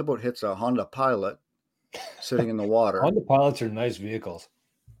rocks, just about hits a Honda Pilot sitting in the water. Honda Pilots are nice vehicles.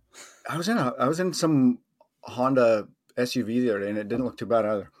 I was in some Honda SUV the other day, and it didn't look too bad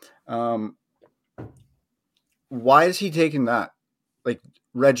either. Why is he taking that? Like,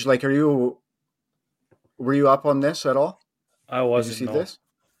 Reg, like, were you up on this at all? I wasn't. Did you see this?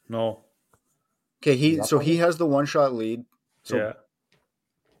 No. Okay, he has the one-shot lead. So yeah.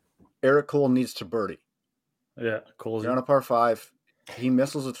 Eric Cole needs to birdie. Yeah, Cole's on a par 5. He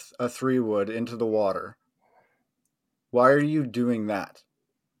misses a 3-wood into the water. Why are you doing that?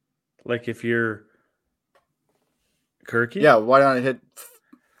 Like, if you're Kirky? Yeah, why not hit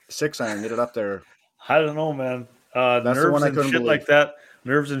 6-iron, get it up there? I don't know, man. That's the one I couldn't believe. Like that.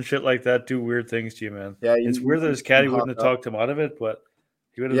 Nerves and shit like that do weird things to you, man. Yeah, it's weird that his caddy wouldn't have talked him out of it, but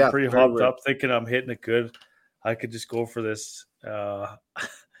he would have been pretty hopped up, thinking I'm hitting it good. I could just go for this. I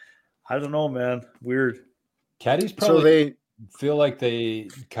don't know, man. Weird. Caddies probably feel like they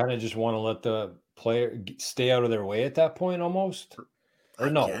kind of just want to let the player stay out of their way at that point, almost. Or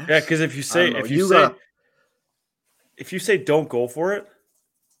no? Yeah, because if you say don't go for it,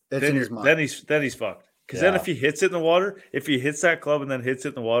 then he's fucked. Because then if he hits it in the water, if he hits that club and then hits it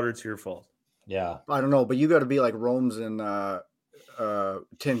in the water, it's your fault. Yeah. I don't know, but you got to be like Rome's in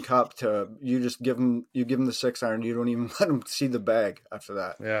Tin Cup to you give him the 6-iron. You don't even let him see the bag after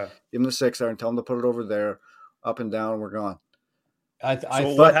that. Yeah. Give him the 6-iron. Tell him to put it over there, up and down. We're gone.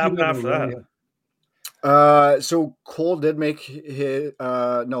 What happened after that? So Cole did make his.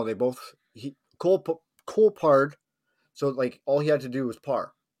 No, they both. Cole parred. So like all he had to do was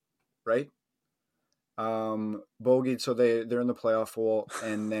par, right? Bogeyed, so they're in the playoff hole,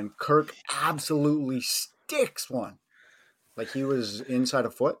 and then Kirk absolutely sticks one, like he was inside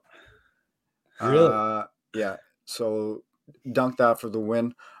a foot. Really? Yeah. So dunked that for the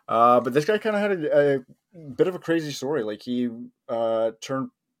win. But this guy kind of had a bit of a crazy story. Like he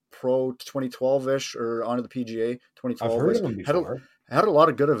turned pro 2012-ish or onto the PGA 2012. I've heard of him before. Had a lot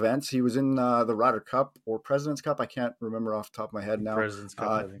of good events. He was in the Ryder Cup or President's Cup. I can't remember off the top of my head now. President's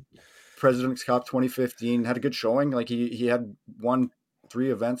Cup, I think. President's Cup 2015 had a good showing. Like he had won 3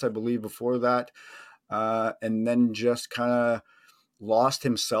 events, I believe, before that, and then just kind of lost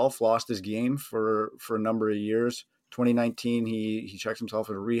his game for a number of years. 2019, he checked himself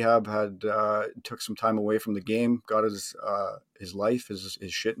into rehab, took some time away from the game, got his life, his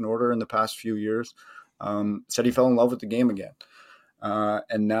shit in order in the past few years. Said he fell in love with the game again,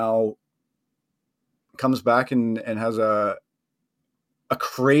 and now comes back and has a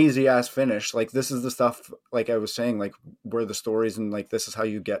crazy ass finish. Like, this is the stuff, like I was saying, like, where the stories, and like, this is how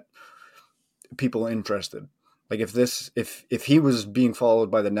you get people interested. Like, if he was being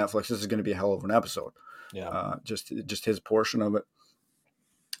followed by the Netflix, this is going to be a hell of an episode. Yeah. Just his portion of it.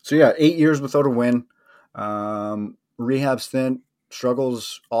 So yeah, 8 years without a win. Rehab stint,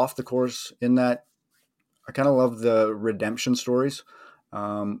 struggles off the course in that. I kind of love the redemption stories.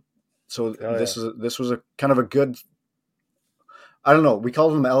 This was a kind of a good, I don't know, we call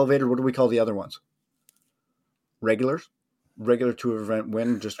them elevated. What do we call the other ones? Regular tour event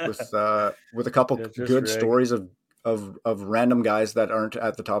win, just with a couple good stories of random guys that aren't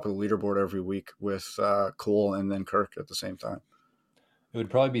at the top of the leaderboard every week, with Cole and then Kirk at the same time. It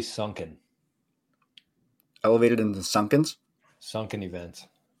would probably be sunken. Elevated into sunkens? Sunken events.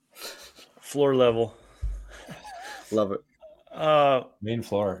 Floor level. Love it. Main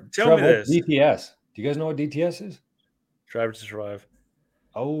floor. Tell me this. DTS. Do you guys know what DTS is? Drive to Survive.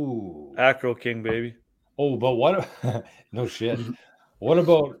 Oh. Acro King, baby. Oh, but what? No shit. What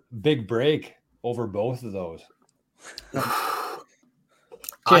about Big Break over both of those?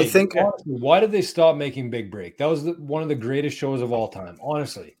 I think. Honestly, why did they stop making Big Break? That was one of the greatest shows of all time.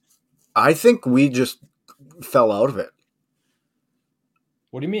 Honestly. I think we just fell out of it.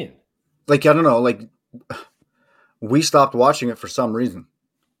 What do you mean? Like, I don't know. Like, we stopped watching it for some reason,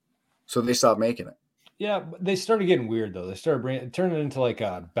 so they stopped making it. Yeah, but they started getting weird though. They started turning it into like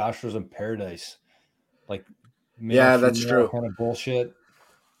a Bachelors in Paradise. Like, yeah, that's true. Kind of bullshit.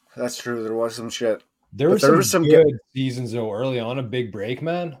 That's true. There was some shit. There were some good seasons though early on. A Big Break,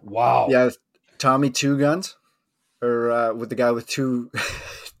 man. Wow. Yeah, Tommy Two Guns, or with the guy with two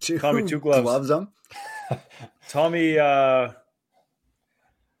Tommy Two Gloves on. Tommy.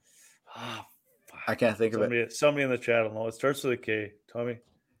 I can't think of it. Somebody in the chat will know. It starts with a K. Tommy.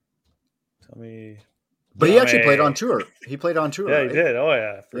 But he actually played on tour. He played on tour. Yeah, right? he did. Oh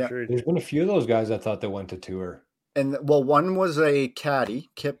yeah, for sure. There's been a few of those guys I thought that went to tour. And well, one was a caddy,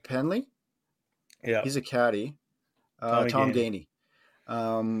 Kip Penley. Yeah, he's a caddy. Tom Gainey.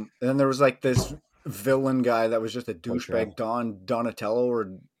 And then there was like this villain guy that was just a douchebag, Don Donatello,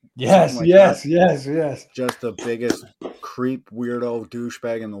 or yes. Just the biggest creep weirdo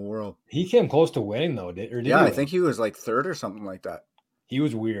douchebag in the world. He came close to winning though, did he? I think he was like third or something like that. He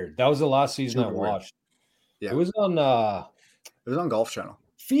was weird. That was the last season I watched. Yeah, it was on Golf Channel.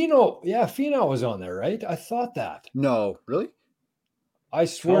 Finau was on there, right? I thought that. No, really? I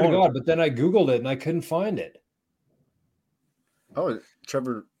swear to God, but then I Googled it and I couldn't find it. Oh,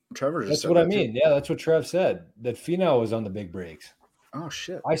 Trevor just That's said what that I mean. Too. Yeah, that's what Trev said. That Finau was on the Big Breaks. Oh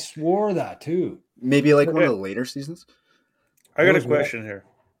shit! I swore that too. Maybe like one of the later seasons. I got a question here.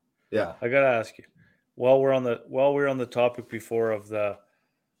 Yeah, I gotta ask you. While we're on the topic before of the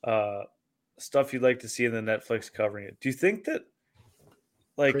stuff you'd like to see in the Netflix covering it, do you think that,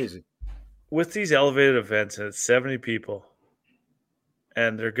 like, crazy, with these elevated events and it's 70 people,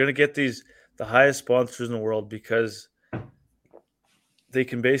 and they're gonna get the highest sponsors in the world because they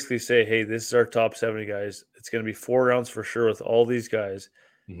can basically say, hey, this is our top 70 guys. It's going to be 4 rounds for sure with all these guys.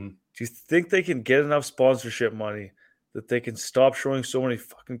 Mm-hmm. Do you think they can get enough sponsorship money that they can stop showing so many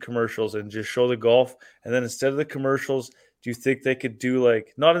fucking commercials and just show the golf? And then instead of the commercials, do you think they could do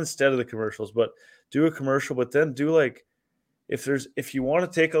like, not instead of the commercials, but do a commercial, but then do like, if you want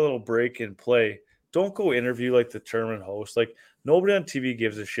to take a little break and play, don't go interview like the tournament host. Like, nobody on TV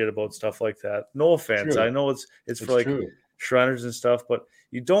gives a shit about stuff like that. No offense. True. I know it's for like Shriners and stuff, but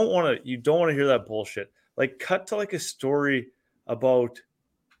you don't want to hear that bullshit. Like, cut to like a story about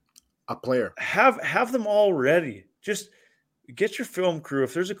a player. Have them all ready. Just get your film crew.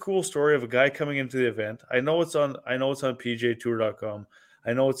 If there's a cool story of a guy coming into the event, I know it's on PGAtour.com.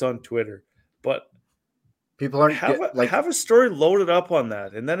 I know it's on Twitter, but people aren't have a story loaded up on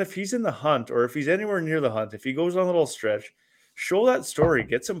that. And then if he's in the hunt, or if he's anywhere near the hunt, if he goes on a little stretch, show that story.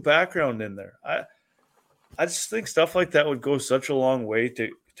 Get some background in there. I just think stuff like that would go such a long way to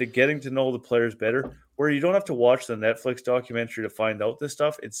getting to know the players better, where you don't have to watch the Netflix documentary to find out this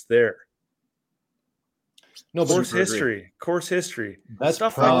stuff. It's there. No, course history. That's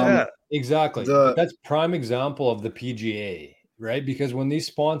stuff like that. Exactly. That's prime example of the PGA, right? Because when these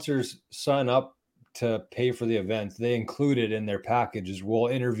sponsors sign up to pay for the event, they include it in their packages. We'll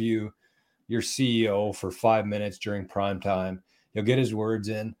interview your CEO for 5 minutes during prime time. You'll get his words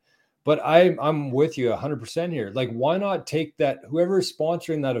in. But I'm with you 100% here. Like, why not take that, whoever is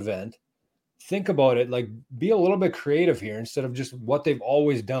sponsoring that event, think about it, like be a little bit creative here instead of just what they've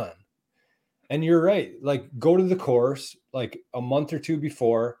always done. And you're right. Like, go to the course like a month or two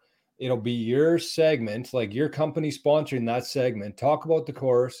before. It'll be your segment, like your company sponsoring that segment. Talk about the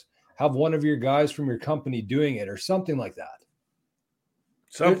course. Have one of your guys from your company doing it or something like that.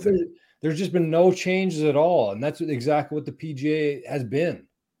 There's just been no changes at all. And that's exactly what the PGA has been.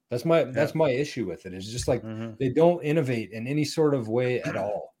 That's my issue with it. It's just like they don't innovate in any sort of way at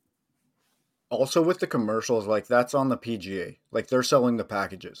all. Also with the commercials, like that's on the PGA. Like they're selling the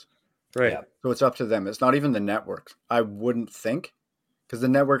packages. Right. Yeah. So it's up to them. It's not even the network, I wouldn't think, because the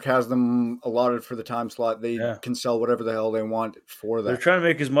network has them allotted for the time slot. They can sell whatever the hell they want for that. They're trying to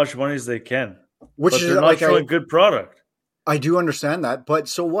make as much money as they can, but they're not showing good product. I do understand that, but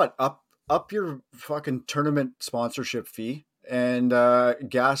so what? Up your fucking tournament sponsorship fee and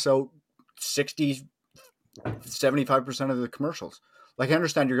gas out 60, 75% of the commercials. Like I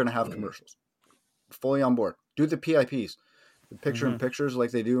understand you're going to have commercials. Fully on board. Do the PIPs. The picture in pictures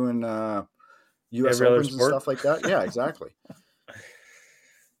like they do in U.S. Opens and stuff like that. Yeah, exactly.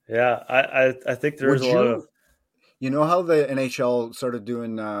 Yeah, I think there's a lot of... You know how the NHL started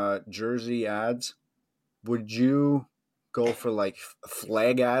doing jersey ads? Would you go for like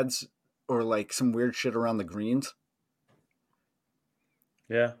flag ads or like some weird shit around the greens?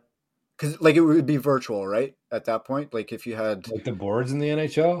 Yeah. Because like it would be virtual, right? At that point, like if you had... Like the boards in the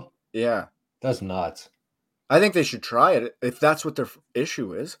NHL? Yeah. That's nuts. I think they should try it if that's what their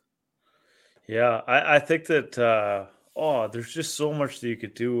issue is. Yeah, I think that there's just so much that you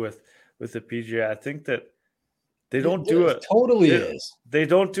could do with the PGA. I think that they don't do it. Totally They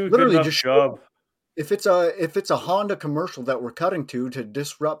don't do a good enough job. If it's a Honda commercial that we're cutting to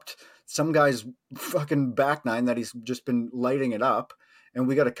disrupt some guy's fucking back nine that he's just been lighting it up, and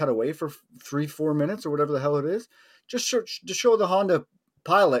we got to cut away for 3-4 minutes or whatever the hell it is, just show the Honda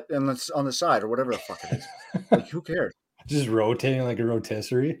pilot and on the side or whatever the fuck it is. Like, who cares? Just rotating like a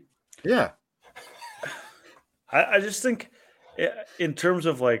rotisserie. Yeah. I just think in terms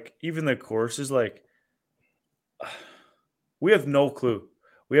of like even the courses, like we have no clue.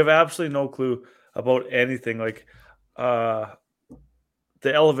 We have absolutely no clue about anything. Like the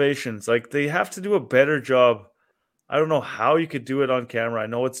elevations, like they have to do a better job. I don't know how you could do it on camera. I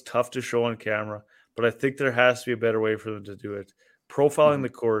know it's tough to show on camera, but I think there has to be a better way for them to do it. Profiling the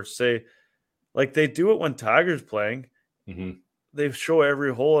course, say, like they do it when Tiger's playing. They show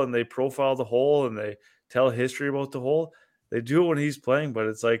every hole and they profile the hole and they tell history about the hole. They do it when he's playing, but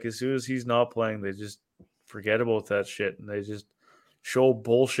it's like as soon as he's not playing, they just forget about that shit and they just show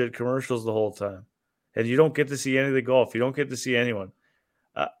bullshit commercials the whole time. And you don't get to see any of the golf. You don't get to see anyone.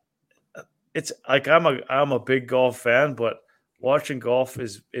 It's like I'm a big golf fan, but watching golf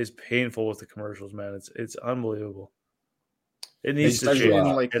is painful with the commercials, man. It's unbelievable. It needs to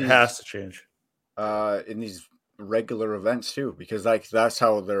change. It has to change. In these regular events too, because like that's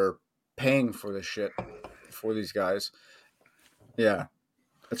how they're paying for this shit for these guys. Yeah,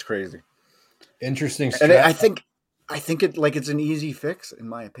 it's crazy. Interesting. And I think it's an easy fix, in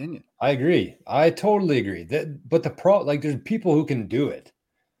my opinion. I agree. I totally agree. But there's people who can do it.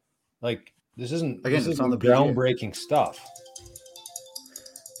 Like this isn't on the groundbreaking stuff.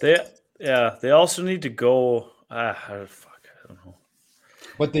 They also need to go. I don't know.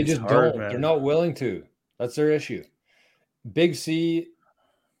 But they just don't. Man. They're not willing to. That's their issue. Big C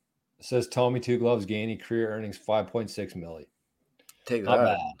says Tommy Two Gloves Gainey career earnings 5.6 million. Take not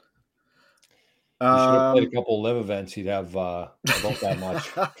that. Bad. You should have played a couple of live events. He'd have about that much.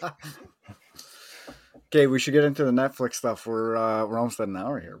 Okay, we should get into the Netflix stuff. We're almost at an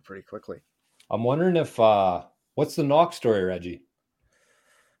hour here, pretty quickly. I'm wondering if what's the Knox story, Reggie?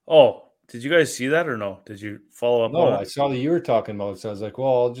 Oh, did you guys see that or no? Did you follow up? No, I saw that you were talking about it, so I was like,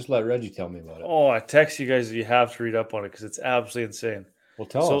 well, I'll just let Reggie tell me about it. Oh, I text you guys that you have to read up on it because it's absolutely insane. Well,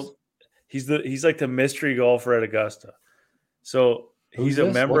 tell us. He's like the mystery golfer at Augusta. So he's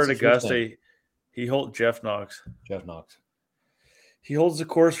a member at Augusta. He holds Jeff Knox. He holds the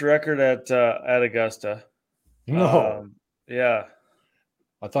course record at Augusta. No. Yeah.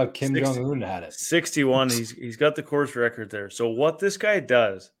 I thought Kim Jong-un had it. 61. He's got the course record there. So what this guy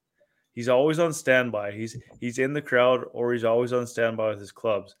does, he's always on standby. He's in the crowd or he's always on standby with his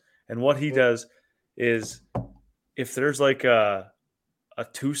clubs. And what he does is if there's like a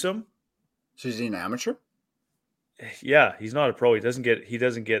twosome. So is he an amateur? Yeah, he's not a pro. They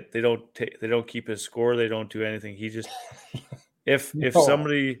don't keep his score. They don't do anything. He just if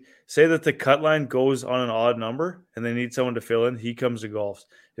somebody say that the cut line goes on an odd number and they need someone to fill in, he comes to golfs.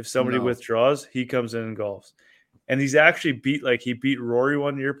 If somebody withdraws, he comes in and golfs. And he's actually he beat Rory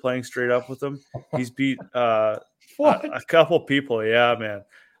one year playing straight up with him. He's beat a couple people. Yeah, man.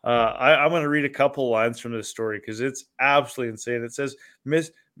 I'm going to read a couple lines from this story because it's absolutely insane. It says,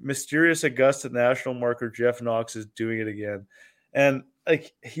 mysterious Augusta National marker Jeff Knox is doing it again. And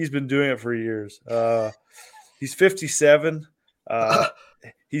like he's been doing it for years. He's 57.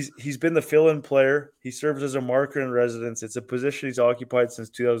 He's been the fill-in player. He serves as a marker in residence. It's a position he's occupied since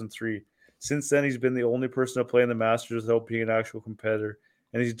 2003. Since then, he's been the only person to play in the Masters without being an actual competitor,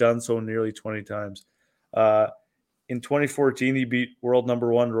 and he's done so nearly 20 times. In 2014, he beat world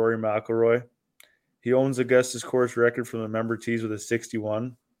number one Rory McIlroy. He owns Augusta's course record from the member tees with a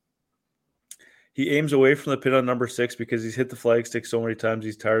 61. He aims away from the pin on number 6 because he's hit the flagstick so many times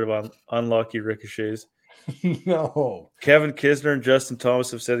he's tired of unlucky ricochets. No. Kevin Kisner and Justin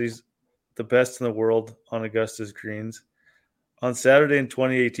Thomas have said he's the best in the world on Augusta's greens. On Saturday in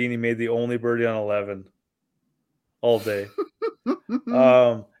 2018, he made the only birdie on 11 all day.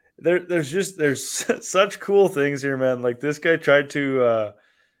 There's such cool things here, man. Like this guy tried to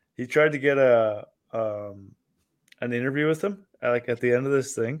get an interview with him at the end of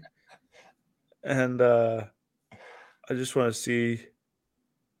this thing, and I just want to see.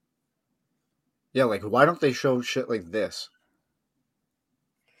 Yeah, like why don't they show shit like this?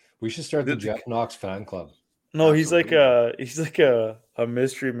 We should start the Jeff Knox fan club. No, absolutely. he's like a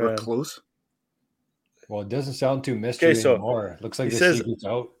mystery man. Recluse? Well, it doesn't sound too mystery anymore. Looks like the secret's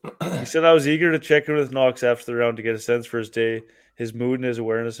out. He said, I was eager to check in with Knox after the round to get a sense for his day, his mood, and his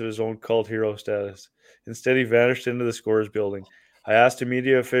awareness of his own cult hero status. Instead, he vanished into the scores building. I asked a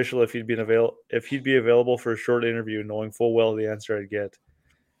media official if he'd be available for a short interview, knowing full well the answer I'd get.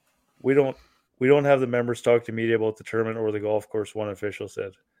 We don't have the members talk to media about the tournament or the golf course, one official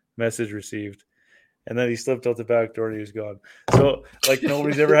said. Message received. And then he slipped out the back door and he was gone. So, like,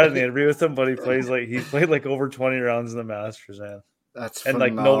 nobody's ever had an interview with him, but he's played over 20 rounds in the Masters, man. That's and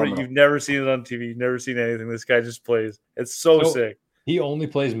phenomenal. you've never seen it on TV. You've never seen anything. This guy just plays. It's so sick. He only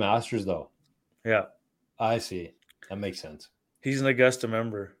plays Masters, though. Yeah. I see. That makes sense. He's an Augusta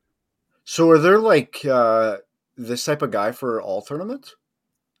member. So are there this type of guy for all tournaments?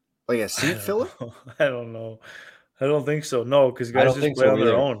 Like a seat filler? I don't know. I don't think so. No, because guys just play on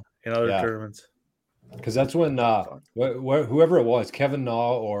their own in other tournaments. Because that's when whoever it was, Kevin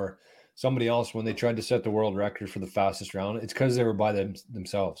Na or somebody else, when they tried to set the world record for the fastest round, it's because they were by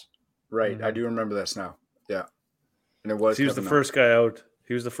themselves. Right. Mm-hmm. I do remember this now. Yeah. And it was he was the first guy out.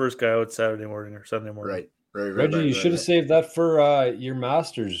 He was the first guy out Saturday morning or Sunday morning. Right. Reggie, you should have saved that for your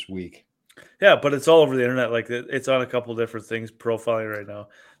Masters week. Yeah, but it's all over the internet. Like it's on a couple different things profiling right now.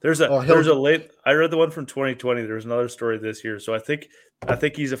 I read the one from 2020. There was another story this year. So I think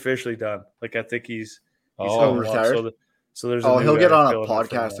he's officially done. Like I think he's retired. So there's he'll get on a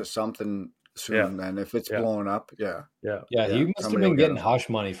podcast or something soon. Then if it's blowing up, He must have been getting hush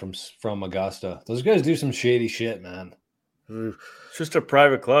money from Augusta. Those guys do some shady shit, man. It's just a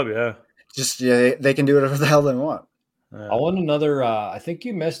private club, yeah. They can do whatever the hell they want. I want another. I think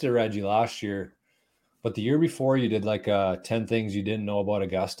you missed it, Reggie, last year, but the year before you did 10 things you didn't know about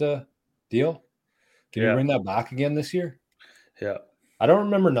Augusta deal. Can you bring that back again this year? Yeah. I don't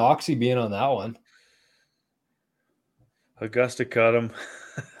remember Knoxy being on that one. Augusta cut him.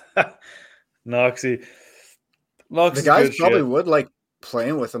 Knoxy. The guys probably would like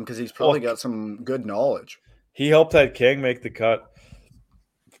playing with him because he's probably got some good knowledge. He helped that Kang make the cut.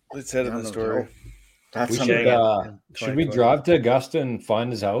 It said in the story. Should we drive to Augusta and find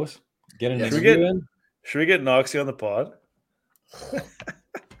his house? Get an interview in? Should we get Knoxy on the pod?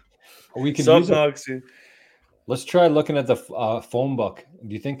 We can use Knoxy. Let's try looking at the phone book.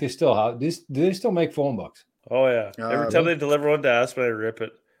 Do you think they still have these? Do they still make phone books? Oh yeah. Every time they deliver one to Aspen, I rip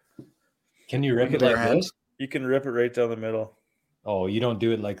it. Can you rip it like this? You can rip it right down the middle. Oh, you don't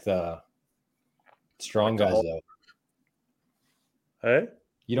do it like the strong guys though. Hey?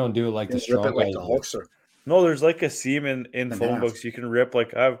 You don't do it like the strong guys. No, there's like a seam in phone books. You can rip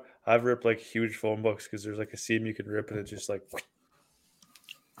I've ripped like huge phone books because there's like a seam you can rip and it's just like.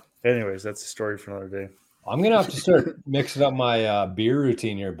 Anyways, that's a story for another day. I'm gonna have to start mixing up my beer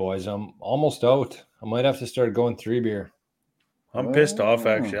routine here, boys. I'm almost out. I might have to start going 3 beer. I'm pissed off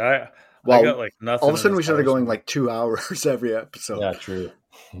actually. I got like nothing. All of a sudden, we started going like 2 hours every episode. Yeah, true.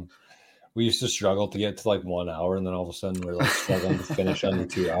 We used to struggle to get to like 1 hour, and then all of a sudden we're like struggling to finish under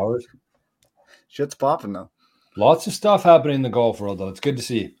 2 hours. Shit's popping though. Lots of stuff happening in the golf world, though. It's good to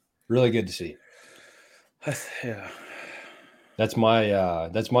see. Really good to see. Yeah. That's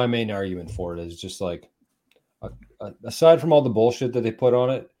my main argument for it. Is just like, aside from all the bullshit that they put on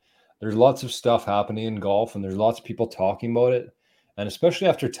it, there's lots of stuff happening in golf, and there's lots of people talking about it. And especially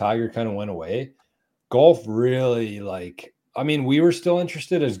after Tiger kind of went away, golf really we were still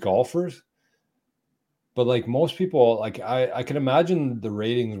interested as golfers, but like most people, like I can imagine the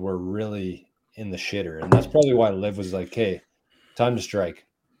ratings were really in the shitter, and that's probably why LIV was like, "Hey, time to strike."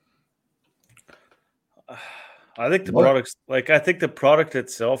 I think the products, I think the product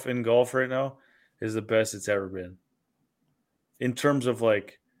itself in golf right now is the best it's ever been. In terms of I'm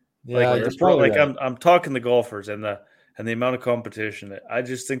talking the golfers and the amount of competition. I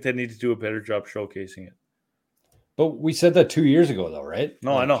just think they need to do a better job showcasing it. But we said that 2 years ago, though, right?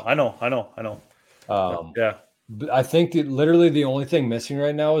 No, I know. Yeah. But I think that literally the only thing missing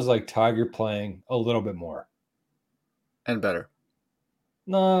right now is like Tiger playing a little bit more. And better.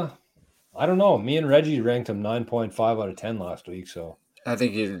 Nah, I don't know. Me and Reggie ranked him 9.5 out of 10 last week, so. I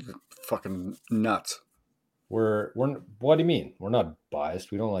think you're fucking nuts. We're what do you mean? We're not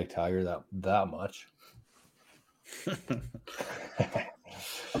biased. We don't like Tiger that much.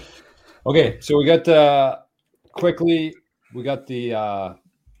 Okay, so we got the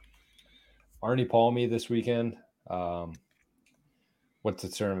Arnie Palmy this weekend. What's the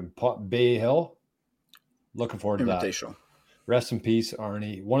term? Bay Hill. Looking forward to that. Rest in peace,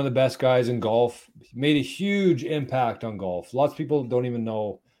 Arnie. One of the best guys in golf. He made a huge impact on golf. Lots of people don't even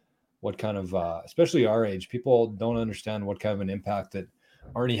know what kind of, especially our age, people don't understand what kind of an impact that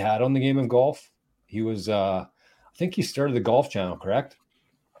Arnie had on the game of golf. He was, I think he started the Golf Channel, correct?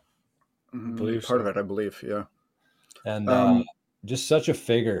 Part of it, I believe, yeah. And just such a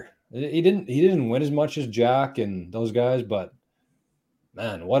figure. He didn't win as much as Jack and those guys, but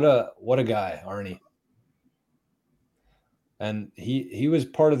man, what a guy, Arnie. And he was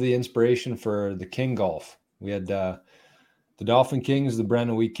part of the inspiration for the King Golf. We had the Dolphin Kings, the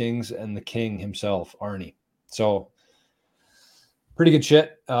Brandon Wheat Kings, and the King himself, Arnie. So pretty good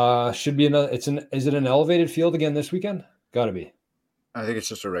shit. Should be is it an elevated field again this weekend? Gotta be. I think it's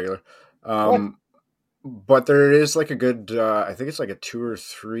just a regular. But there is like a good, I think it's like a 2 or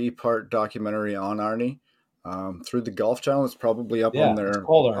 3 part documentary on Arnie through the Golf Channel. It's probably up on their. It's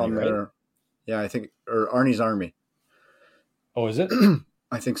called Arnie, right? Yeah, I think, or Arnie's Army. Oh, is it?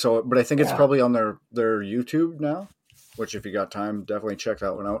 I think so, but I think it's probably on their YouTube now. Which, if you got time, definitely check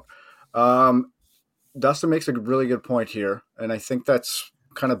that one out. Dustin makes a really good point here, and I think that's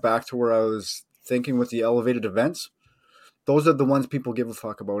kind of back to where I was thinking with the elevated events. Those are the ones people give a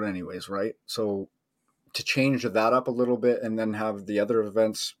fuck about anyways, right? So to change that up a little bit and then have the other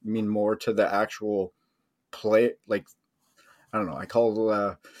events mean more to the actual play, like, I don't know, I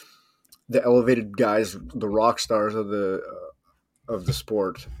call the elevated guys the rock stars of the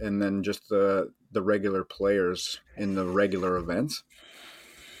sport, and then just the regular players in the regular events.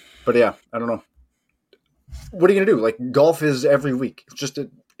 But yeah, I don't know. What are you gonna do? Like, golf is every week. It's just it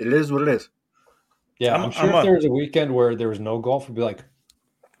is what it is. Yeah, I'm sure if there was a weekend where there was no golf, we'd be like,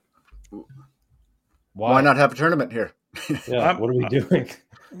 why not have a tournament here? Yeah, what are we doing?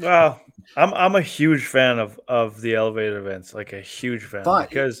 Well, I'm a huge fan of the elevated events, like a huge fan. Fine,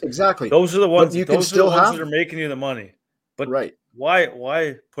 because exactly those are the ones you can still have that are making you the money. But right,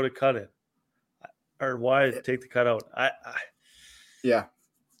 why put a cut in, or why take the cut out? Yeah,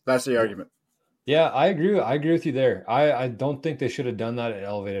 that's the argument. Yeah, I agree with you there. I don't think they should have done that at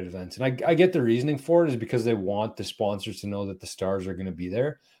elevated events. And I get the reasoning for it is because they want the sponsors to know that the stars are going to be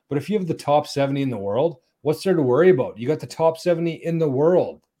there. But if you have the top 70 in the world, what's there to worry about? You got the top 70 in the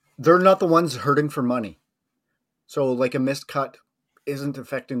world. They're not the ones hurting for money. So like a missed cut isn't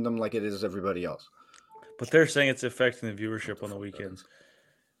affecting them like it is everybody else. But they're saying it's affecting the viewership on the weekends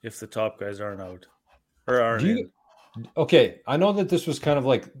if the top guys aren't out or aren't in. Okay, I know that this was kind of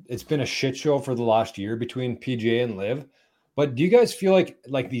like it's been a shit show for the last year between PGA and LIV, but do you guys feel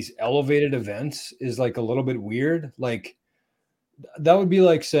like these elevated events is like a little bit weird? Like that would be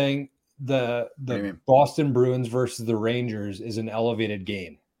like saying the Boston Bruins versus the Rangers is an elevated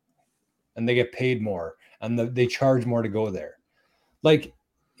game, and they get paid more and they charge more to go there. Like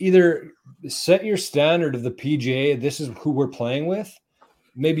either set your standard of the PGA. This is who we're playing with.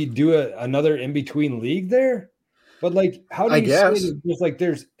 Maybe do another in between league there. But like, how do you say that just like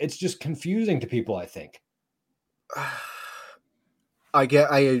it's just confusing to people, I think.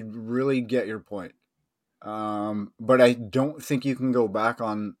 I really get your point. But I don't think you can go back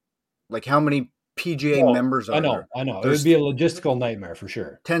on like how many PGA members are there. I know. It would be a logistical nightmare for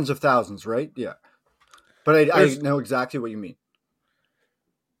sure. Tens of thousands, right? Yeah. But I know exactly what you mean.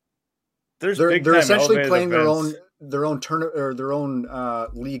 They're essentially playing their own turn or their own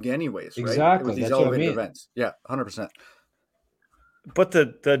league anyways, right? Exactly. With these That's elevated what I mean. events. Yeah, 100%. But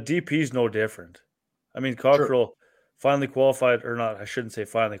the DP is no different. I mean, Cockrell finally qualified, or not, I shouldn't say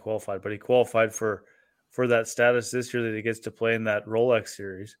finally qualified, but he qualified for that status this year that he gets to play in that Rolex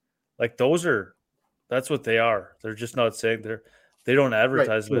series. Like those are That's what they are. They're just not saying they don't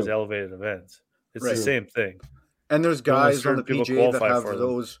advertise them as true. elevated events. It's Right. the same thing. And there's Only guys on certain the people PGA that qualify have for them.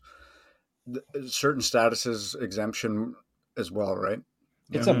 those certain statuses exemption as well, right?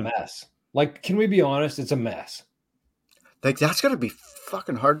 It's a mess. Like, can we be honest? It's a mess. Like, that's gotta be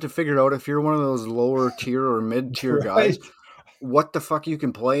fucking hard to figure out if you're one of those lower tier or mid tier Right. guys. What the fuck you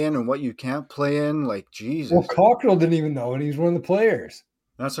can play in and what you can't play in? Like, Jesus. Well, Cockrell didn't even know, and he's one of the players.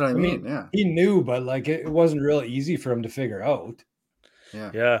 That's what I mean. Yeah. He knew, but like it wasn't real easy for him to figure out. Yeah.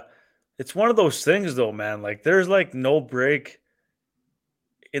 Yeah. It's one of those things though, man. Like there's like no break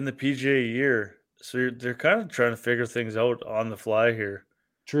in the PGA year. So they're kind of trying to figure things out on the fly here.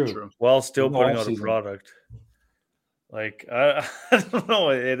 True. While still No putting out a off-season. product. Like I don't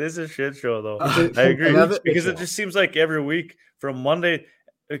know. It is a shit show though. I agree. Another- Because it just seems like every week from Monday,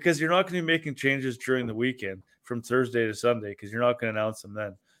 because you're not going to be making changes during the weekend from Thursday to Sunday because you're not going to announce them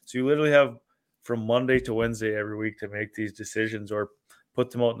then. So you literally have from Monday to Wednesday every week to make these decisions or put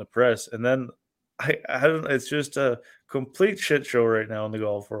them out in the press. And then I don't. It's just a complete shit show right now in the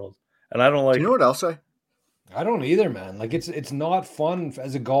golf world, and I don't like. Do you know what else I don't either, man. Like it's not fun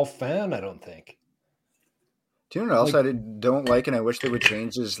as a golf fan. I don't think. Do you know what else I don't like and I wish they would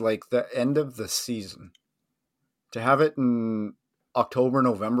change is like the end of the season. To have it in October,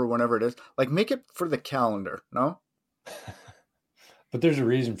 November, whenever it is. Like make it for the calendar, no? But there's a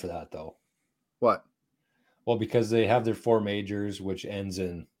reason for that though. What? Well, because they have their 4 majors, which ends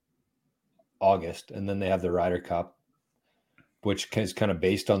in August, and then they have the Ryder Cup, which is kind of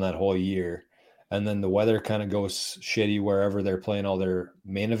based on that whole year. And then the weather kind of goes shitty wherever they're playing all their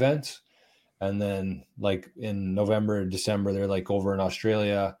main events. And then like in November, December, they're like over in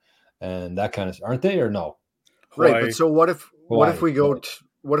Australia and that kind of, aren't they, or no? Right, Hawaii. but so what if we go Hawaii.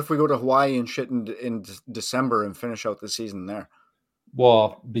 what if we go to Hawaii and shit in December and finish out the season there?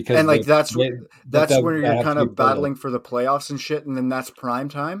 Well, because And like that's where that you're has kind to be of part battling for the playoffs and shit, and then that's prime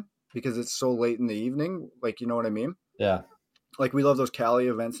time because it's so late in the evening. Like, you know what I mean? Yeah. Like we love those Cali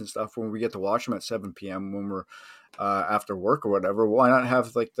events and stuff when we get to watch them at 7 p.m. when we're after work or whatever. Why not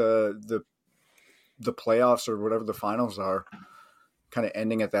have like the playoffs or whatever the finals are kind of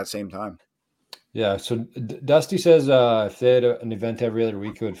ending at that same time? Yeah. So Dusty says if they had an event every other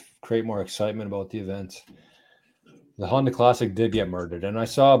week, it would create more excitement about the events. The Honda Classic did get murdered, and I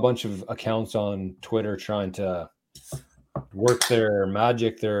saw a bunch of accounts on Twitter trying to work their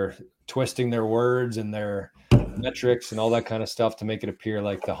magic. They're twisting their words and their metrics and all that kind of stuff to make it appear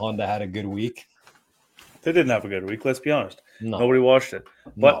like the Honda had a good week. They didn't have a good week. Let's be honest. No. Nobody watched it.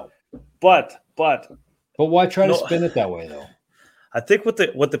 But why try to spin it that way though? I think what the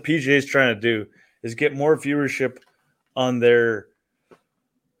PGA is trying to do is get more viewership on their.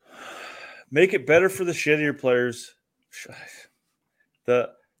 Make it better for the shittier players. The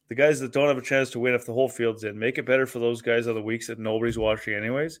guys that don't have a chance to win if the whole field's in. Make it better for those guys on the weeks that nobody's watching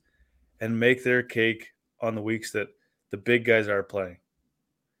anyways, and make their cake on the weeks that the big guys are playing.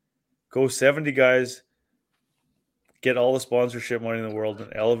 Go 70 guys, get all the sponsorship money in the world,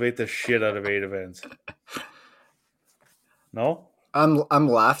 and elevate the shit out of 8 events. No? I'm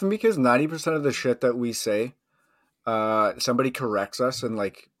laughing because 90% of the shit that we say, somebody corrects us and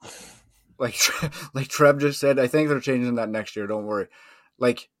like Trev just said, I think they're changing that next year. Don't worry.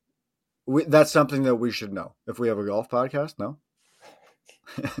 Like that's something that we should know if we have a golf podcast. No,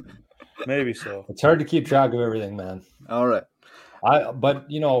 Maybe so. It's hard to keep track of everything, man. All right. But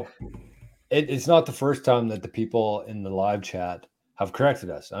you know, it's not the first time that the people in the live chat have corrected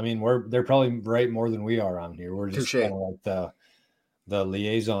us. I mean, they're probably right more than we are on here. We're just kind of like the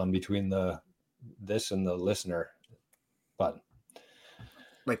liaison between this and the listener. But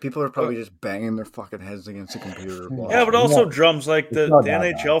like people are probably just banging their fucking heads against the computer. Yeah, but also drums. Like the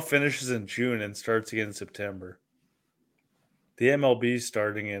NHL bad. finishes in June and starts again in September. The MLB is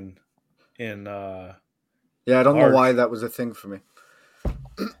starting in yeah, I don't March. know why that was a thing for me.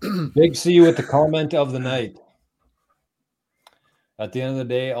 Big C with the comment of the night. At the end of the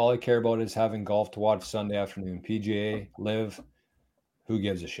day, all I care about is having golf to watch Sunday afternoon. PGA, LIV, who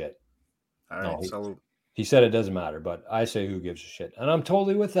gives a shit? All right, salute. He said it doesn't matter, but I say who gives a shit. And I'm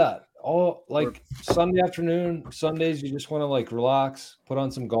totally with that. All like Sunday afternoon, Sundays, you just want to like relax, put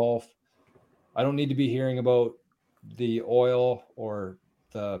on some golf. I don't need to be hearing about the oil or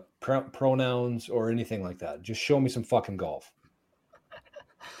the pronouns or anything like that. Just show me some fucking golf.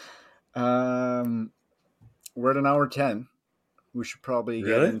 We're at an hour 10. We should probably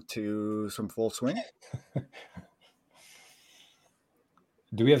get into some full swing.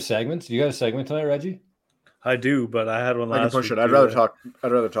 Do we have segments? Do you got a segment tonight, Reggie? I do, but I had one last week. I can push it. I'd rather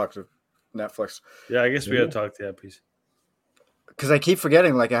talk to Netflix. Yeah, I guess we got to talk to that piece. because I keep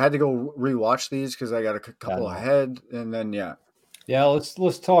forgetting. Like I had to go rewatch these because I got a couple ahead, and then yeah.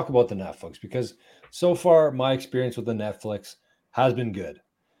 Let's talk about the Netflix, because so far my experience with the Netflix has been good,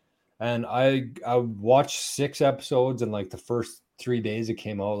 and I watched 6 episodes in like the first 3 days it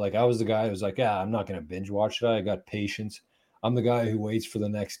came out. Like I was the guy who was like, yeah, I'm not gonna binge watch it. I got patience. I'm the guy who waits for the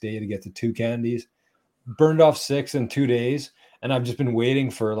next day to get the 2 candies. Burned off 6 in 2 days, and I've just been waiting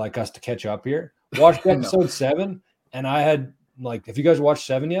for like us to catch up here. Watched episode 7, and I had like, have you guys watched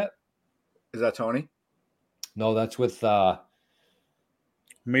 7 yet? Is that Tony? No, that's with Mito.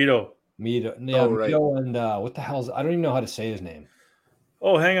 Yeah, right. Mito and what the hell's, I don't even know how to say his name.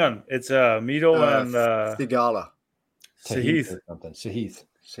 Oh, hang on. It's Mito and Thigala. Sahith or something. Sahith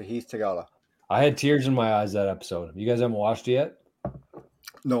Thigala. I had tears in my eyes that episode. You guys haven't watched it yet?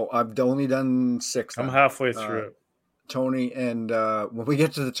 No, I've only done 6. I'm halfway through it. Tony, and when we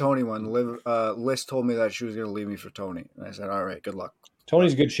get to the Tony one, Liz told me that she was going to leave me for Tony, and I said, "All right, good luck."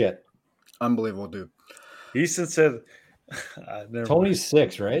 Tony's good shit. Unbelievable dude. Easton said, "Tony's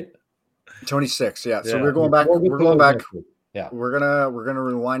 6, right?" Tony's 6, yeah. So we're going back. We're going back. Yeah, we're gonna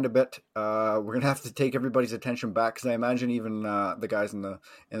rewind a bit. We're gonna have to take everybody's attention back because I imagine even the guys in the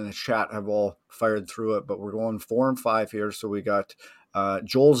chat have all fired through it. But we're going 4 and 5 here. So we got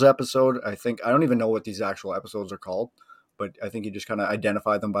Joel's episode. I don't even know what these actual episodes are called, but I think you just kind of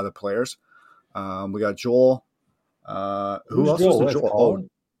identify them by the players. We got Joel. Who else was the Joel? Colin?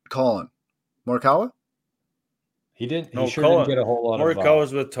 Colin Morikawa. He didn't. No, he sure Colin didn't get a whole lot of.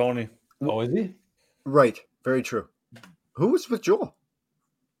 Morikawa's with Tony. Oh, is he? Right. Very true. Who was with Joel?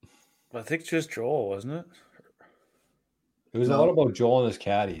 I think just Joel, wasn't it? It was a lot about Joel and his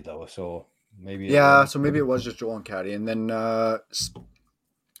caddy, though. So maybe. So maybe it was just Joel and caddy, and then so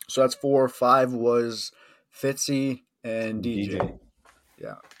that's 4. 5 was Fitzy and DJ.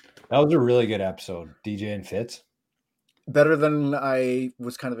 Yeah, that was a really good episode. DJ and Fitz. Better than I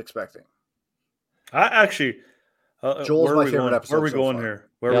was kind of expecting. I actually. Joel's my favorite episode. Where are we going here?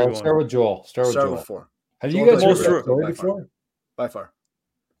 Where are we going? Start with Joel. Start with 4. Have you guys heard that story before? By far.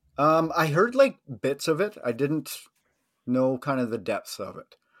 I heard like bits of it. I didn't know kind of the depths of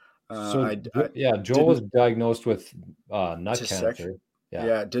it. Joel was diagnosed with nut cancer.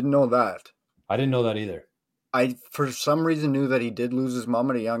 Yeah, didn't know that. I didn't know that either. I, for some reason, knew that he did lose his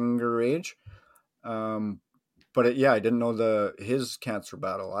mom at a younger age. But I didn't know his cancer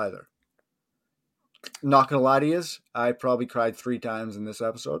battle either. Not gonna lie to you, I probably cried 3 times in this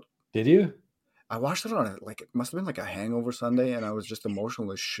episode. Did you? I watched it on it must have been like a hangover Sunday, and I was just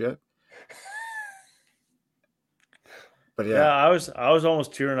emotional as shit. But I was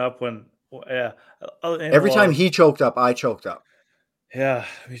almost tearing up when every time he choked up, I choked up. Yeah,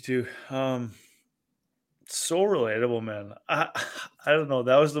 me too. So relatable, man. I don't know.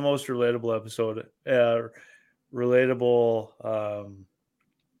 That was the most relatable episode. Relatable.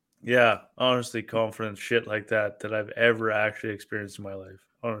 Honestly, confident shit like that I've ever actually experienced in my life.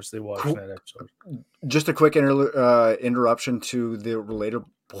 Honestly, watching that episode. Just a quick interruption to the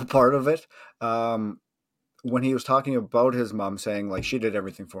relatable part of it. When he was talking about his mom saying like she did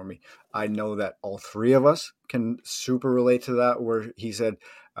everything for me, I know that all 3 of us can super relate to that. Where he said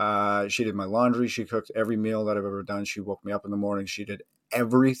she did my laundry, she cooked every meal that I've ever done, she woke me up in the morning, she did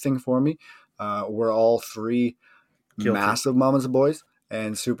everything for me. We're all 3 guilty. Massive mamas and boys.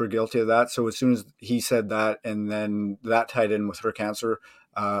 And super guilty of that. So as soon as he said that, and then that tied in with her cancer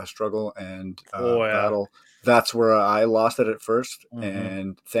struggle and battle, that's where I lost it at first. Mm-hmm.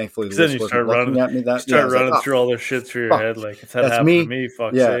 And thankfully, then you start running at me. Running through all this shit through your head. Like if that happened to me,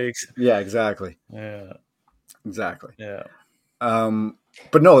 fuck's sakes. Yeah, exactly. Yeah, exactly. Yeah.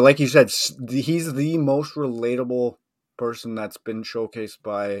 But no, like you said, he's the most relatable person that's been showcased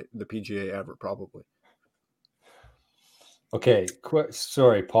by the PGA ever, probably. Okay,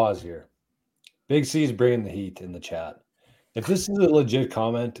 pause here. Big C's bringing the heat in the chat. If this is a legit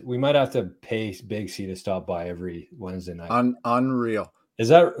comment, we might have to pay Big C to stop by every Wednesday night. Unreal. Is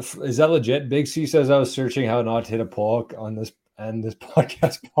that legit? Big C says I was searching how not to hit a pull on this, and this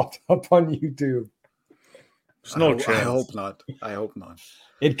podcast popped up on YouTube. There's no chance. I hope not.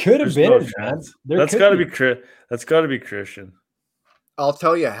 It could have been, man. That's got to be That's got to be Christian. I'll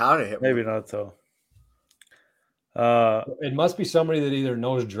tell you how to hit. Maybe not though. It must be somebody that either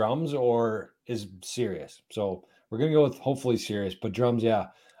knows drums or is serious. So we're gonna go with hopefully serious, but drums, yeah.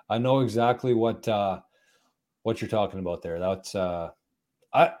 I know exactly what you're talking about there. That's I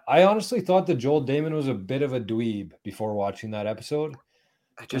honestly thought that Joel Dahmen was a bit of a dweeb before watching that episode.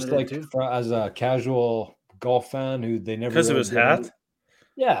 Just like as a casual golf fan who they never because of his hat.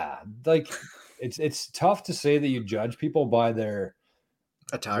 Yeah, like it's tough to say that you judge people by their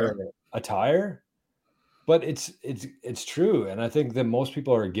attire. But it's true. And I think that most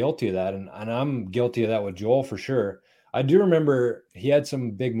people are guilty of that. And I'm guilty of that with Joel for sure. I do remember he had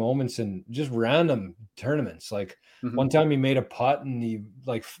some big moments in just random tournaments. Like one time he made a putt and he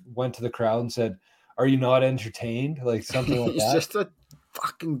like went to the crowd and said, "Are you not entertained?" Like something like He's that. just a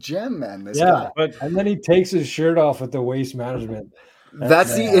fucking gem, man. This guy. And then he takes his shirt off with the waste management.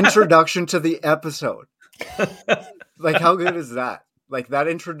 That's the introduction to the episode. Like, how good is that? Like, that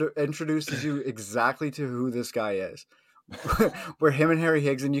introduces you exactly to who this guy is. Where him and Harry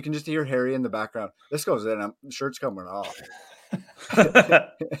Higgs, and you can just hear Harry in the background. This goes in, shirt's coming off.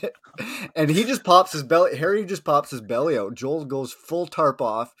 And he just pops his belly. Harry just pops his belly out. Joel goes full tarp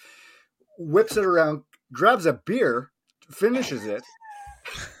off, whips it around, grabs a beer, finishes it.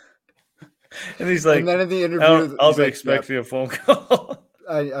 And he's like, and then in the interview, I'll be expecting a phone call.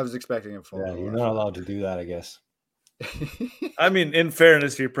 I was expecting a phone call. You're not allowed to do that, I guess. I mean, in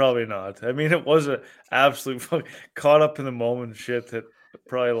fairness, you're probably not. I mean, it was an absolute caught up in the moment shit that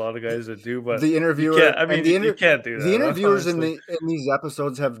probably a lot of guys would do. But the interviewer, you can't do that. The interviewers in these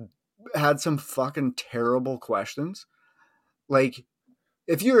episodes have had some fucking terrible questions. Like,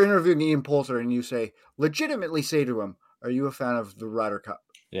 if you're interviewing Ian Poulter and you legitimately say to him, "Are you a fan of the Ryder Cup?"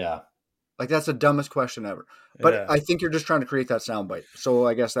 Yeah. Like, that's the dumbest question ever. But I think you're just trying to create that soundbite. So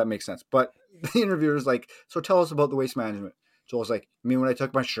I guess that makes sense. But the interviewer's like, "So tell us about the waste management." Joel's like, "You mean when I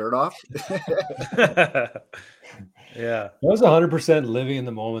took my shirt off?" Yeah. That was 100% living in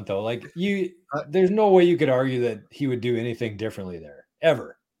the moment, though. Like, there's no way you could argue that he would do anything differently there,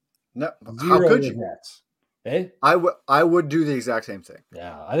 ever. No. How could you? Eh? I would do the exact same thing.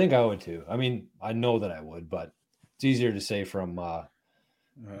 Yeah, I think I would too. I mean, I know that I would, but it's easier to say from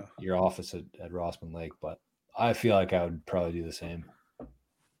your office at Rossman Lake, but I feel like I would probably do the same.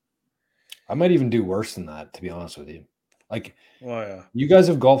 I might even do worse than that, to be honest with you. Like, you guys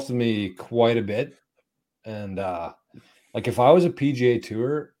have golfed with me quite a bit, and like if I was a PGA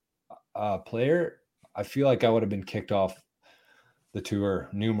Tour player, I feel like I would have been kicked off the tour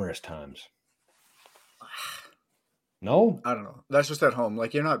numerous times. No, I don't know. That's just at home.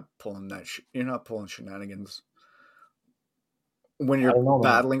 Like, you're not pulling you're not pulling shenanigans when you're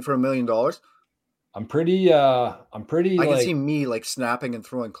battling for $1 million. I'm pretty. I can see me like snapping and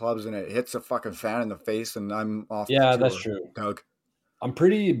throwing clubs, and it hits a fucking fan in the face, and I'm off. Yeah, that's true, Doug. I'm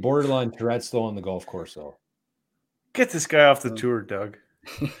pretty borderline Tourette's though on the golf course, though. Get this guy off the tour, Doug.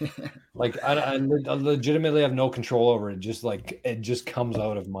 Like I legitimately have no control over it. Just like it just comes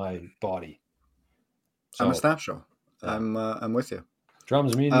out of my body. So, I'm a snap show. Yeah. I'm with you.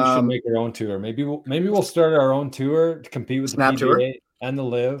 Drums, me and you should make our own tour. Maybe we'll start our own tour to compete with snap the PGA tour and the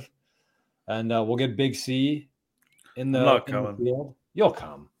LIV, and we'll get Big C in the, I'm not coming. The field. You'll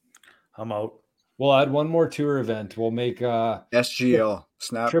come. I'm out. We'll add one more tour event. We'll make SGL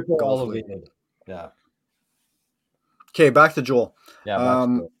snap triple golf elevated. League. Yeah. Okay, back to Joel.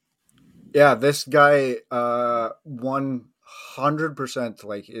 Yeah. Yeah, this guy 100%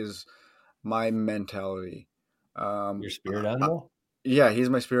 like is my mentality. Your spirit animal? Yeah, he's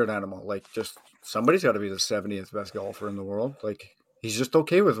my spirit animal. Like, just somebody's got to be the 70th best golfer in the world. Like, he's just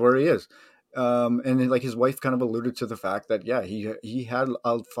okay with where he is. And like his wife kind of alluded to the fact that he had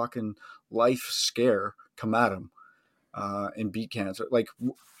a fucking life scare come at him and beat cancer. Like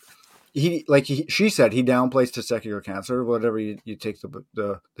she said he downplays testicular cancer. Whatever you take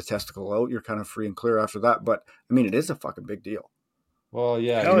the testicle out, you're kind of free and clear after that. But I mean, it is a fucking big deal. Well,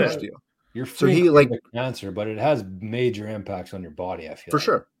 yeah, huge deal. You're free of cancer, but it has major impacts on your body. I feel for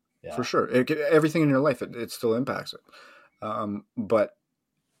sure, for sure. Everything in your life, it still impacts it. But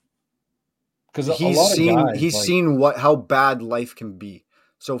because he's seen how bad life can be.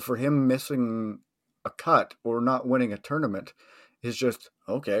 So for him missing a cut or not winning a tournament is just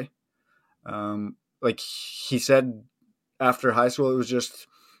okay. Like he said after high school, it was just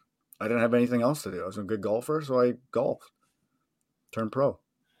I didn't have anything else to do. I was a good golfer, so I golfed. Turned pro.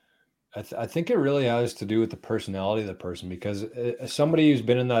 I think it really has to do with the personality of the person, because somebody who's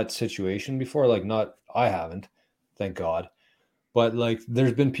been in that situation before, like I haven't, thank God. But like,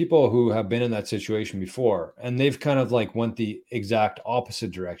 there's been people who have been in that situation before, and they've kind of like went the exact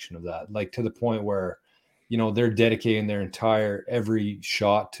opposite direction of that, like to the point where, they're dedicating their entire every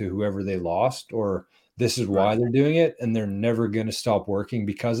shot to whoever they lost, or this is why they're doing it, and they're never going to stop working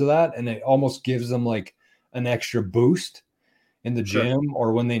because of that. And it almost gives them like an extra boost in the gym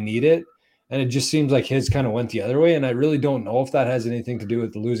or when they need it. And it just seems like his kind of went the other way. And I really don't know if that has anything to do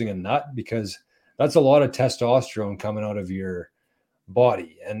with losing a nut, because that's a lot of testosterone coming out of your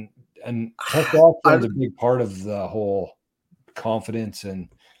body, and testosterone is a big part of the whole confidence and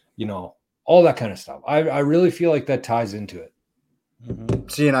all that kind of stuff. I really feel like that ties into it. Mm-hmm.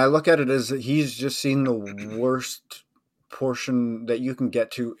 See, and I look at it as he's just seen the worst portion that you can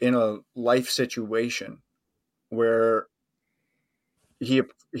get to in a life situation where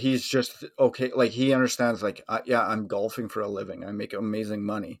he's just okay. Like he understands, like, yeah, I'm golfing for a living. I make amazing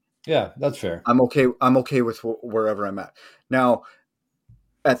money. Yeah, that's fair. I'm okay with wherever I'm at. Now,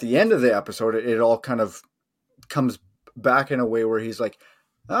 at the end of the episode, it all kind of comes back in a way where he's like,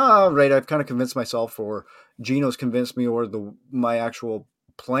 right, I've kind of convinced myself, or Gino's convinced me, or my actual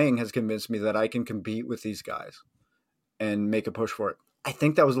playing has convinced me that I can compete with these guys and make a push for it. I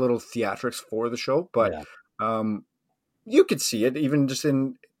think that was a little theatrics for the show, but you could see it even just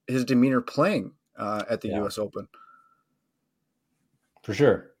in his demeanor playing at the U.S. Open. For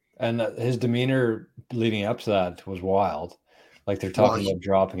sure. And his demeanor leading up to that was wild. Like they're talking about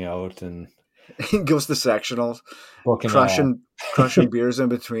dropping out, and he goes to sectionals, crushing beers in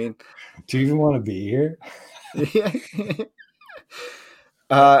between. Do you even want to be here? Yeah.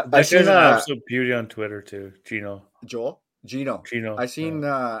 That guy's an absolute beauty on Twitter too, Gino. Gino. I seen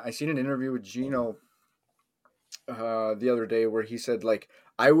an interview with Gino the other day where he said, like,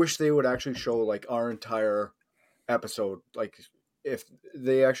 I wish they would actually show like our entire episode, like if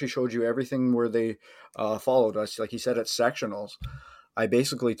they actually showed you everything where they followed us. Like he said at sectionals, I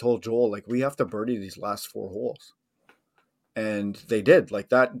basically told Joel, like, we have to birdie these last 4 holes, and they did. Like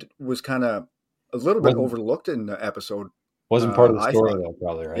that was kind of a little bit overlooked in the episode. Wasn't part of the story though,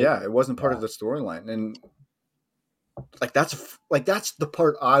 probably, right? Yeah, it wasn't part of the storyline, and like that's the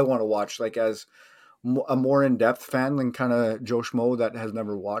part I want to watch, like as a more in-depth fan than kind of Joe Schmo that has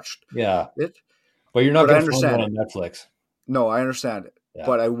never watched it. But you're not going to find one on Netflix. No, I understand it,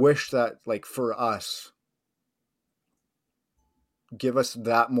 but I wish that, like, for us, give us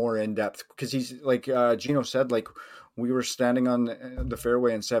that more in-depth, because he's like Gino said, like, we were standing on the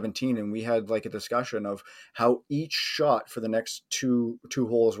fairway in 17 and we had like a discussion of how each shot for the next two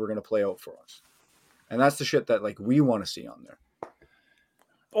holes were going to play out for us. And that's the shit that like we want to see on there.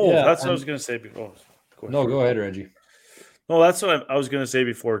 That's what I was going to say before. No, go ahead, Reggie. No, that's what I was going to say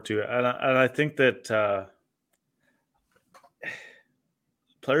before too. And I think that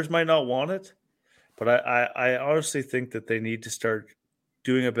players might not want it, but I honestly think that they need to start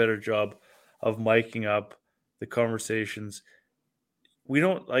doing a better job of miking up the conversations. We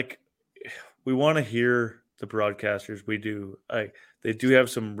want to hear the broadcasters. We do. They do have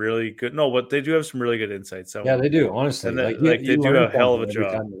some really good. No, but they do have some really good insights. Yeah, they do. Honestly, and they do a hell of a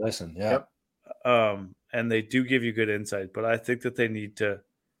job. Time to listen. Yeah. Yep. And they do give you good insight. But I think that they need to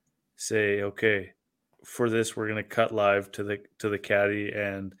say, okay, for this, we're going to cut live to the caddy,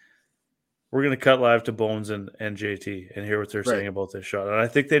 and we're going to cut live to Bones and JT and hear what they're saying about this shot. And I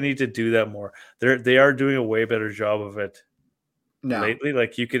think they need to do that more. They are doing a way better job of it lately.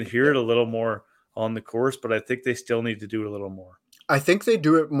 Like you can hear it a little more on the course, but I think they still need to do it a little more. I think they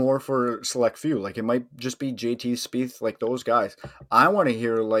do it more for select few. Like it might just be JT, Spieth, like those guys. I want to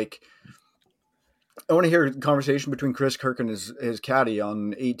hear a conversation between Chris Kirk and his caddy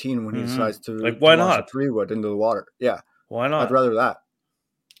on 18 when he decides to why not 3-wood into the water. Yeah, why not? I'd rather that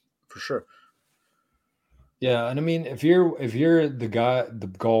for sure. Yeah, and I mean, if you're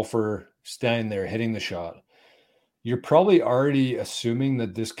the golfer standing there hitting the shot, you're probably already assuming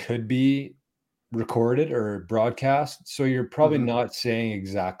that this could be recorded or broadcast, so you're probably not saying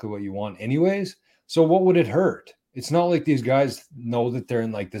exactly what you want anyways. So what would it hurt? It's not like these guys know that they're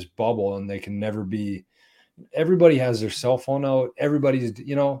in like this bubble and they can never be. Everybody has their cell phone out. Everybody's,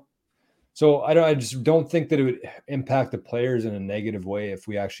 so I just don't think that it would impact the players in a negative way if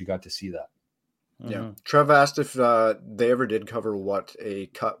we actually got to see that. Yeah. Trev asked if they ever did cover what a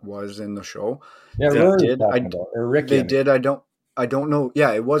cut was in the show. Yeah, they did. Ricky, they did. I don't know.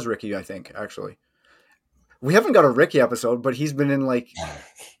 Yeah, it was Ricky, I think, actually. We haven't got a Ricky episode, but he's been in like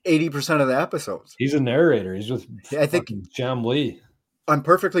 80% of the episodes. He's a narrator. He's with Jam Lee. I'm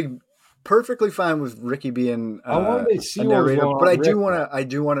perfectly fine with Ricky being I want to see a narrator, but I do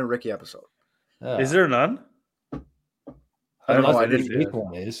want a Ricky episode. Yeah. Is there none? I don't know. I didn't think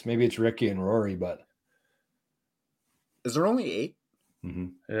one is. Maybe it's Ricky and Rory, but is there only 8? Mm-hmm.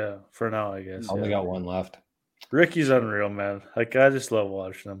 Yeah, for now, I guess. I only got one left. Ricky's unreal, man. Like I just love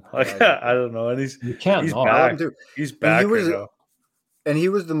watching him. Like I don't know, and he's back. He's back now. And he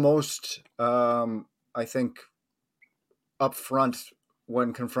was the most, I think, upfront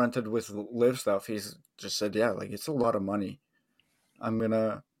when confronted with LIV stuff. He's just said, "Yeah, like it's a lot of money. I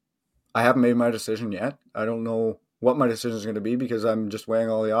haven't made my decision yet. I don't know what my decision is going to be because I'm just weighing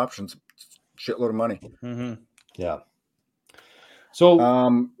all the options. Shitload of money." Mm-hmm. Yeah.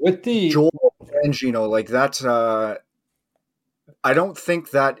 So with the Joel and Gino, like that's I don't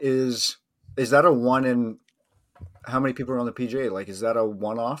think that is that a 1 in how many people are on the PGA? Like, is that a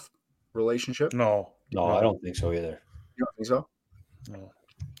one-off relationship? No, No, I don't think so either. You don't think so? no.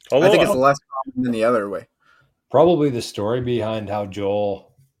 I Although think it's less common than the other way. Probably the story behind how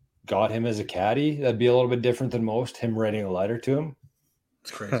Joel got him as a caddy, that'd be a little bit different than most. Him writing a letter to him.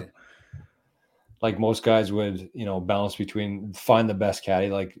 It's crazy. Like most guys would, bounce between, find the best caddy,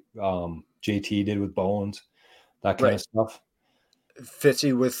 like JT did with Bones, that kind of stuff.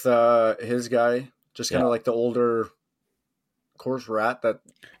 Fitzy with his guy, just kind of like the older course rat that.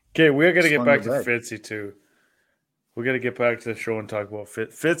 Okay, we're gonna get back to Fitzy too. We got to get back to the show and talk about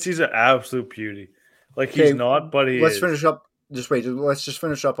Fitzy's an absolute beauty. Like he's not, but he let's is. Finish up. Let's just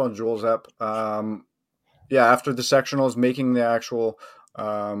finish up on Joel's app. After the sectionals, making the actual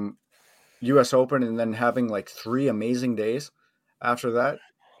U.S. Open, and then having like 3 amazing days after that.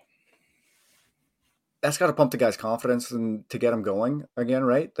 That's got to pump the guy's confidence and to get him going again,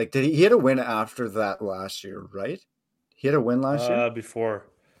 right? Like, he had a win after that last year, right? He had a win last year before.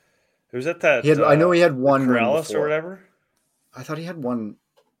 It was at that. I know he had one win before. Or whatever. I thought he had one.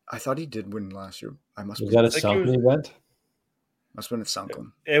 I thought he did win last year. Was that a sunken event? Must have been a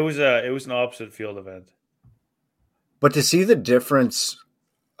sunken. It was an opposite field event. But to see the difference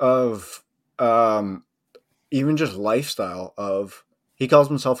of even just lifestyle of, he calls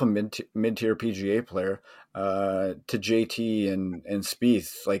himself a mid-tier PGA player, to JT and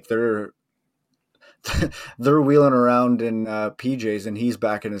Spieth, like they're wheeling around in PJs, and he's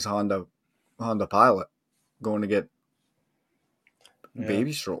back in his Honda Pilot, going to get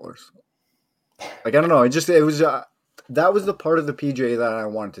baby strollers. Like, I don't know. It was that was the part of the PGA that I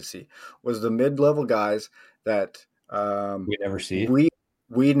wanted to see, was the mid-level guys that we never see.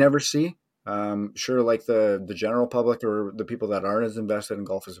 We never see. Sure, like the general public or the people that aren't as invested in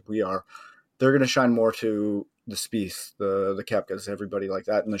golf as we are, they're going to shine more to the Spieth, the Koepkas, everybody like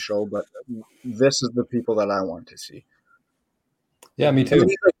that in the show. But this is the people that I want to see. Yeah, me too.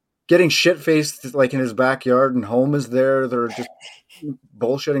 He's like getting shit-faced like in his backyard, and Home is there. They're just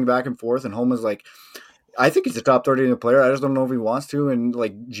bullshitting back and forth, and Home is like, I think he's a top 30 player. I just don't know if he wants to. And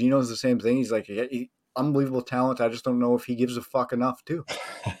like Gino's the same thing. He's like, unbelievable talent. I just don't know if he gives a fuck enough too.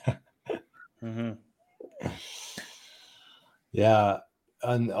 Mm-hmm. Yeah.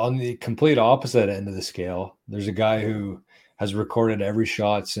 On the complete opposite end of the scale, there's a guy who has recorded every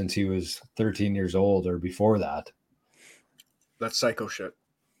shot since he was 13 years old or before that. That's psycho shit.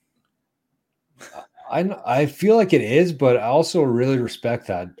 I feel like it is, but I also really respect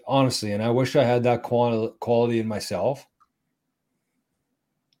that, honestly. And I wish I had that quality in myself.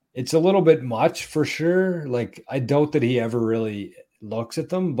 It's a little bit much for sure. Like, I doubt that he ever really looks at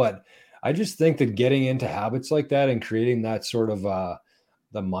them, but I just think that getting into habits like that and creating that sort of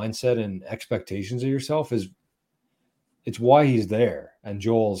the mindset and expectations of yourself it's why he's there and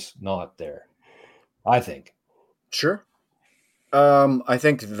Joel's not there, I think. Sure. I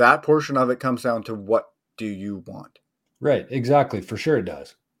think that portion of it comes down to, what do you want? Right. Exactly. For sure it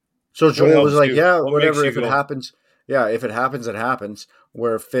does. So Joel was like, whatever. If it happens, if it happens, it happens.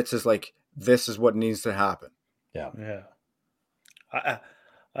 Where Fitz is like, this is what needs to happen. Yeah. Yeah.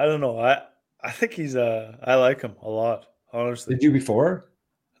 I don't know. I think he's I like him a lot, honestly. Did you before?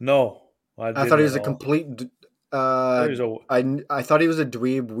 No. I thought he was a complete I thought he was a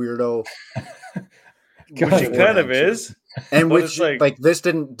dweeb weirdo. Which he kind of is. And which like this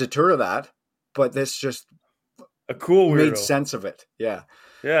didn't deter that, but this just a cool weirdo. Made sense of it. Yeah.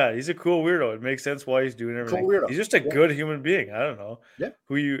 Yeah, he's a cool weirdo. It makes sense why he's doing everything. Cool weirdo. He's just a good human being. I don't know. Yeah.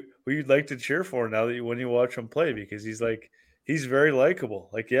 Who you'd like to cheer for now that when you watch him play, because he's very likable.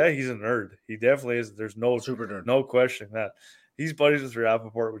 Like, yeah, he's a nerd. He definitely is. There's no super nerd. No questioning that. He's buddies with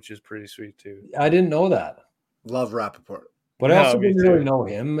Rappaport, which is pretty sweet too. I didn't know that. Love Rappaport. But I also didn't really know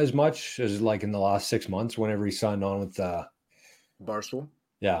him as much as like in the last 6 months whenever he signed on with Barstool.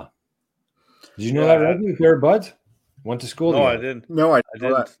 Yeah. Did you know that, Reggie? They're buds? Went to school together. I didn't. No, I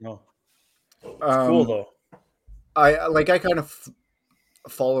didn't. No. It's cool though. I kind of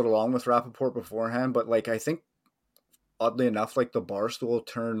followed along with Rappaport beforehand, but like I think oddly enough, like the Barstool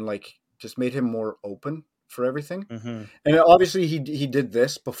turn like just made him more open for everything. Mm-hmm. And obviously he did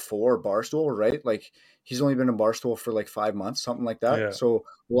this before Barstool, right? Like he's only been in Barstool for like 5 months, something like that. Yeah. So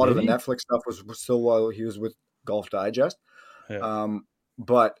a lot of the Netflix stuff was still while he was with Golf Digest. Yeah.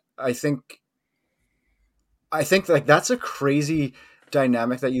 But I think like that's a crazy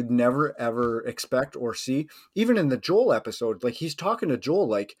dynamic that you'd never ever expect or see. Even in the Joel episode, like he's talking to Joel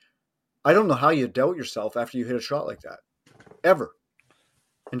like, I don't know how you doubt yourself after you hit a shot like that. Ever.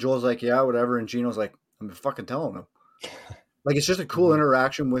 And Joel's like, yeah, whatever. And Gino's like, I'm fucking telling him. Like, it's just a cool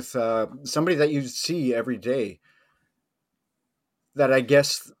interaction with somebody that you see every day that I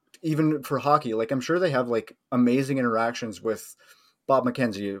guess even for hockey, like I'm sure they have like amazing interactions with Bob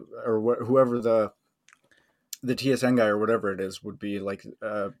McKenzie or whoever the TSN guy or whatever it is would be. Like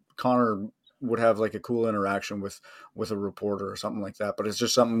Connor would have like a cool interaction with a reporter or something like that, but it's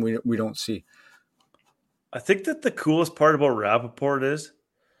just something we don't see. I think that the coolest part about Rappaport is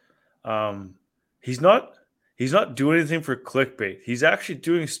he's not doing anything for clickbait. He's actually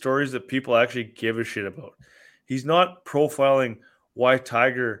doing stories that people actually give a shit about. He's not profiling why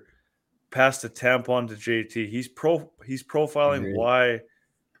Tiger passed the tampon to JT. He's profiling why,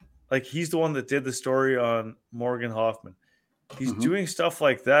 like, he's the one that did the story on Morgan Hoffman. He's doing stuff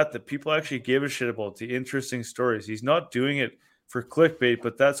like that people actually give a shit about, the interesting stories. He's not doing it for clickbait,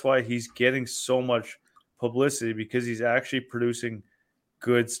 but that's why he's getting so much publicity, because he's actually producing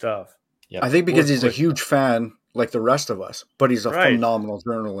good stuff. Yep. I think because he's a huge fan like the rest of us, but he's a phenomenal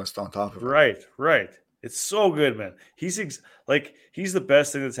journalist on top of it. Right. It's so good, man. He's the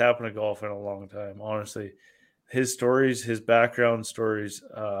best thing that's happened to golf in a long time, honestly. His stories, his background stories,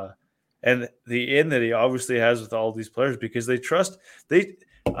 and the in that he obviously has with all these players, because they trust.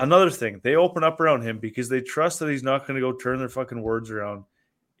 Another thing, they open up around him because they trust that he's not going to go turn their fucking words around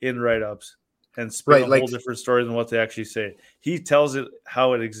in write-ups and spin a whole different story than what they actually say. He tells it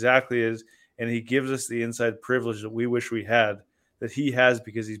how it exactly is, and he gives us the inside privilege that we wish we had, that he has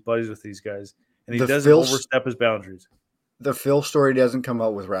because he's buddies with these guys, and he doesn't overstep his boundaries. The Phil story doesn't come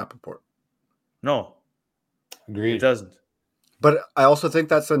out with Rappaport. No. Agreed. It doesn't. But I also think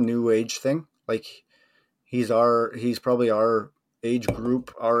that's a new age thing. Like he's probably our age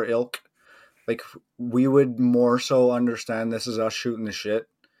group, our ilk. Like we would more so understand this is us shooting the shit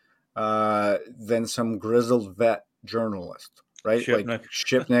than some grizzled vet journalist, right? Shipnick. Like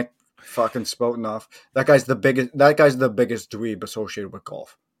Shipnick fucking spouting off. That guy's the biggest dweeb associated with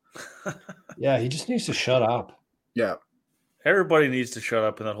golf. Yeah, he just needs to shut up. Yeah. Everybody needs to shut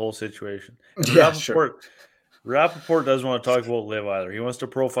up in that whole situation. And yeah, sure. Rappaport doesn't want to talk about LIV either. He wants to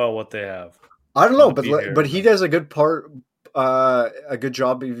profile what they have. I don't know, but he does a good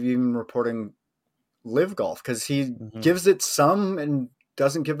job of even reporting LIV golf, because he gives it some and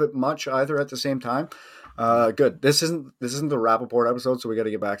doesn't give it much either at the same time. Good. This isn't the Rappaport episode, so we got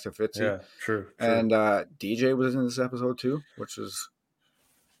to get back to Fitzy. Yeah, true. And DJ was in this episode too, which is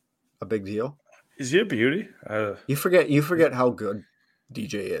a big deal. Is he a beauty? You forget how good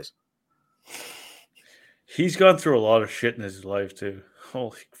DJ is. He's gone through a lot of shit in his life too.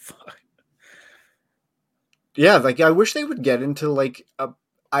 Holy fuck. Yeah, like I wish they would get into like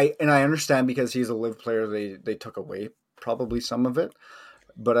I understand because he's a LIV player, they took away probably some of it.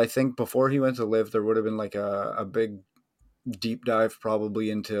 But I think before he went to LIV, there would have been like a big deep dive probably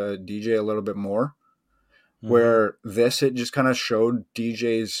into DJ a little bit more. Where it just kind of showed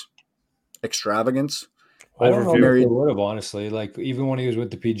DJ's extravagance. I don't know if they would have, honestly. Like even when he was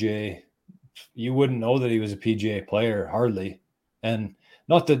with the PGA, you wouldn't know that he was a PGA player, hardly. And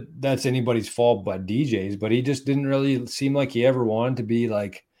not that that's anybody's fault but DJ's, but he just didn't really seem like he ever wanted to be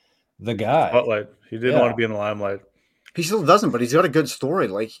like the guy. Spotlight. He didn't want to be in the limelight. He still doesn't, but he's got a good story.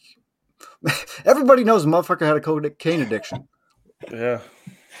 Like everybody knows the motherfucker had a cocaine addiction. Yeah.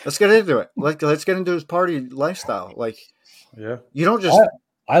 Let's get into it. Let's get into his party lifestyle. Like, yeah, you don't just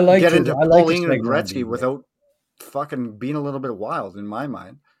get into Pauline and Gretzky without fucking being a little bit wild, in my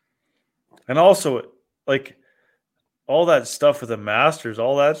mind. And also, like, all that stuff with the Masters,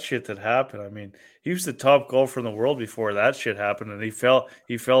 all that shit that happened. I mean, he was the top golfer in the world before that shit happened, and he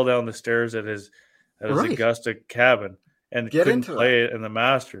fell down the stairs at his Augusta cabin and couldn't play it in the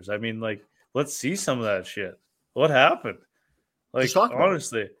Masters. I mean, like, let's see some of that shit. What happened? Like,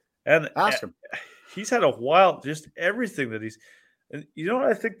 honestly, and ask him. He's had a wild, just everything that he's. And you know what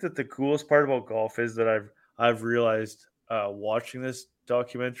I think that the coolest part about golf is that I've realized watching this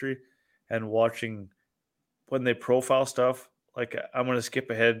documentary and watching when they profile stuff. Like, I'm going to skip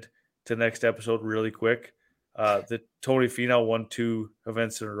ahead to next episode really quick. That Tony Finau won 2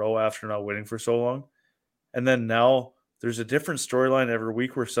 events in a row after not winning for so long, and then now there's a different storyline every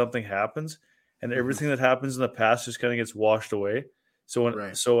week where something happens. And everything that happens in the past just kind of gets washed away. So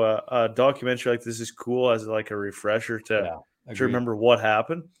a documentary like this is cool as like a refresher to remember what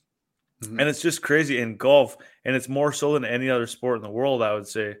happened. Mm-hmm. And it's just crazy in golf, and it's more so than any other sport in the world, I would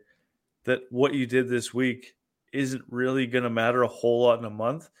say, that what you did this week isn't really going to matter a whole lot in a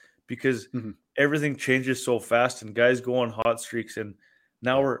month, because everything changes so fast and guys go on hot streaks. And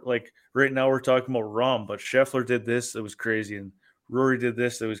now right now we're talking about Rahm, but Scheffler did this that was crazy, and Rory did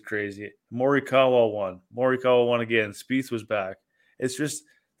this that was crazy. Morikawa won. Morikawa won again. Spieth was back. It's just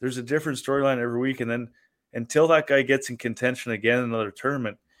there's a different storyline every week, and then until that guy gets in contention again in another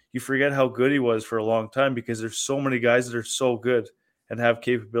tournament, you forget how good he was for a long time, because there's so many guys that are so good, and have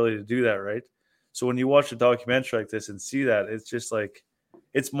capability to do that, right? So when you watch a documentary like this and see that, it's just like,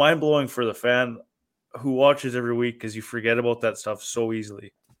 it's mind-blowing for the fan who watches every week, because you forget about that stuff so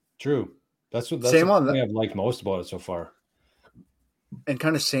easily. True. That's the Same on thing that. I've liked most about it so far. And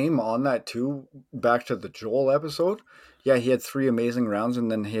kind of same on that too, back to the Joel episode. Yeah, he had 3 amazing rounds and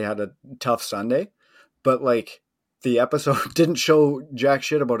then he had a tough Sunday. But like, the episode didn't show jack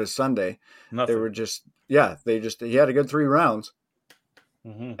shit about his Sunday. Nothing. They were just, he had a good 3 rounds.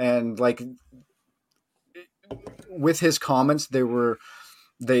 Mm-hmm. And like, with his comments, they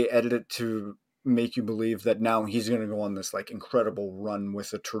edited it to make you believe that now he's going to go on this like incredible run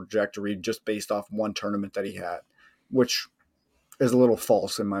with a trajectory just based off one tournament that he had, which is a little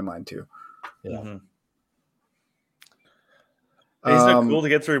false in my mind too. Yeah. Mm-hmm. Isn't it cool to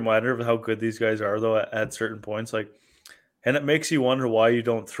get the reminder of how good these guys are though at certain points? Like, and it makes you wonder why you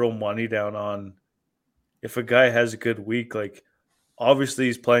don't throw money down on, if a guy has a good week, like obviously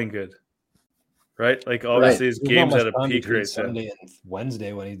he's playing good, right? Like obviously his game's at a peak right Sunday then. and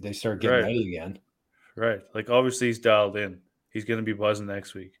Wednesday when they start getting ready again. Right. Like obviously he's dialed in. He's going to be buzzing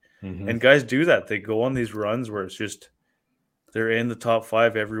next week. Mm-hmm. And guys do that. They go on these runs where it's just, they're in the top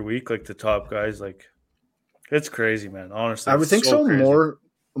 5 every week, like the top guys. Like, it's crazy, man. Honestly, I would think so crazy.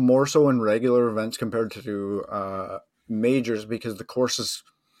 more so in regular events compared to majors, because the courses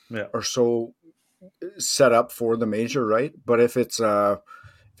are so set up for the major, right? But if it's a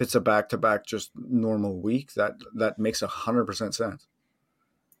back-to-back just normal week, that makes 100% sense.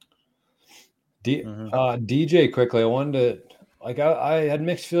 DJ, quickly, I wanted to, like, I had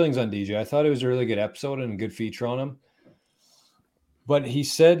mixed feelings on DJ. I thought it was a really good episode and a good feature on him. But he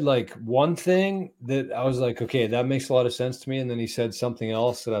said like one thing that I was like, okay, that makes a lot of sense to me. And then he said something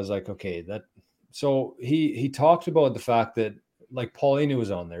else that I was like, okay, that. So he talked about the fact that like Paulina was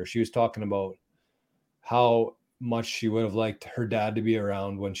on there. She was talking about how much she would have liked her dad to be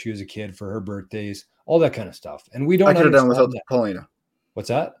around when she was a kid for her birthdays, all that kind of stuff. And we don't. I could have done without Paulina. What's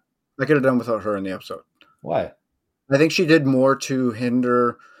that? I could have done without her in the episode. Why? I think she did more to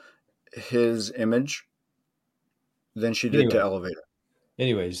hinder his image than she did to elevate it.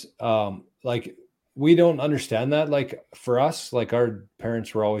 Anyways, like we don't understand that. Like for us, like our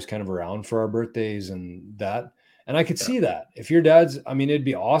parents were always kind of around for our birthdays and that. And I could see that. If your dad's, I mean, it'd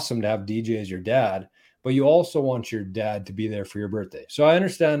be awesome to have DJ as your dad, but you also want your dad to be there for your birthday. So I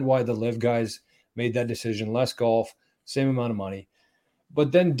understand why the LIV guys made that decision. Less golf, same amount of money.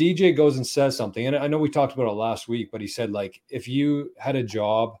 But then DJ goes and says something. And I know we talked about it last week, but he said, like, if you had a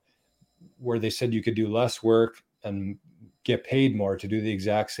job where they said you could do less work and get paid more to do the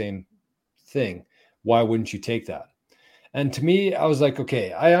exact same thing, why wouldn't you take that? And to me, I was like,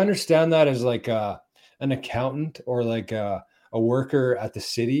 okay, I understand that as like an accountant or like a worker at the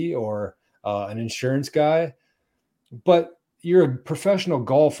city or an insurance guy, but you're a professional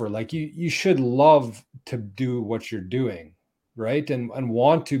golfer. Like you should love to do what you're doing, right? And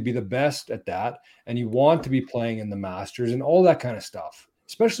want to be the best at that. And you want to be playing in the Masters and all that kind of stuff,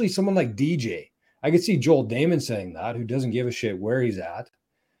 especially someone like DJ. I could see Joel Dahmen saying that, who doesn't give a shit where he's at.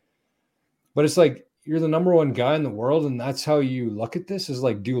 But it's like, you're the number one guy in the world, and that's how you look at this, is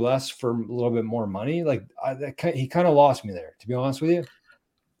like do less for a little bit more money. Like he kind of lost me there, to be honest with you.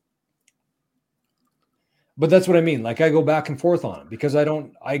 But that's what I mean. Like I go back and forth on him because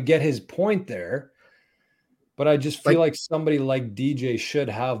I get his point there, but I just feel like somebody like DJ should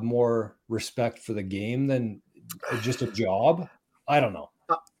have more respect for the game than just a job. I don't know.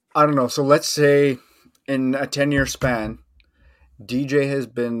 So let's say in a 10-year span, DJ has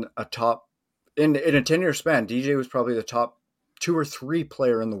been a top, in a 10-year span, DJ was probably the top 2 or 3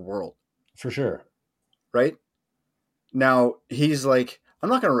 player in the world. For sure. Right? Now, he's like, I'm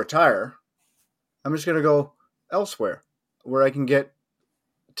not going to retire. I'm just going to go elsewhere where I can get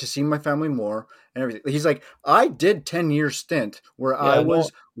to see my family more and everything. He's like, I did 10-year stint where I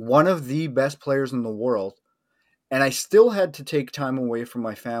was one of the best players in the world, and I still had to take time away from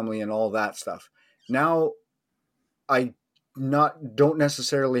my family and all that stuff. Now, I don't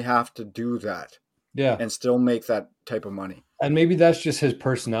necessarily have to do that. Yeah. And still make that type of money. And maybe that's just his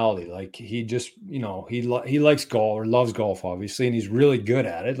personality. Like he just, he likes golf or loves golf, obviously, and he's really good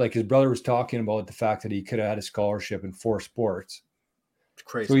at it. Like his brother was talking about the fact that he could have had a scholarship in 4 sports. It's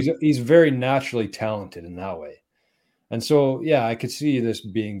crazy. So he's very naturally talented in that way. And so, yeah, I could see this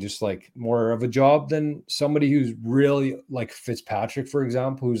being just like more of a job than somebody who's really like Fitzpatrick, for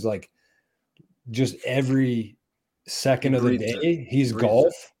example, who's like just every second of the day, he's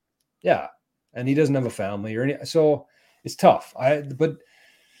golf. Yeah. And he doesn't have a family or any, so it's tough. But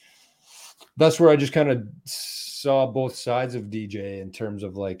that's where I just kind of saw both sides of DJ in terms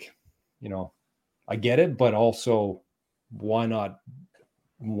of like, I get it, but also why not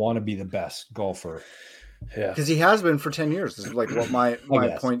want to be the best golfer? Yeah, because he has been for 10 years. This is like what my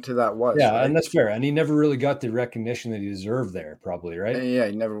point to that was. Yeah, right? and that's fair. And he never really got the recognition that he deserved there, probably, right? And yeah,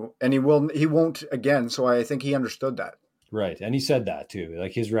 he won't again. So I think he understood that. Right, and he said that too.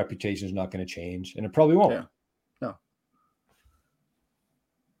 Like his reputation is not going to change, and it probably won't. Yeah. No.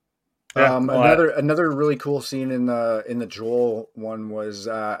 Yeah, another really cool scene in the Joel one was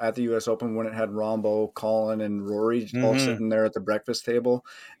at the U.S. Open when it had Rombo, Colin, and Rory all sitting there at the breakfast table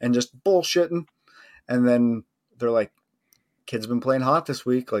and just bullshitting, and then they're like, "Kid's been playing hot this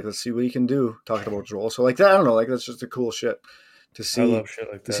week. Like, let's see what he can do." Talking about Joel, so like that, I don't know, like that's just a cool shit to see. I love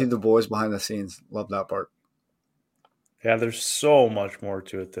shit like that. See the boys behind the scenes. Love that part. Yeah, there's so much more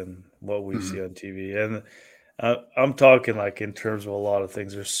to it than what we see on TV, and I'm talking like in terms of a lot of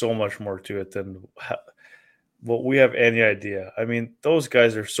things. There's so much more to it than what we have any idea. I mean, those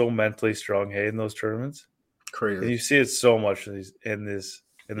guys are so mentally strong, hey, in those tournaments. Crazy. And you see it so much in this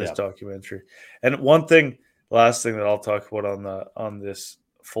documentary. And one thing, last thing that I'll talk about on this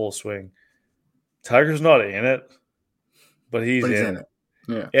full swing, Tiger's not in it, but he's in it.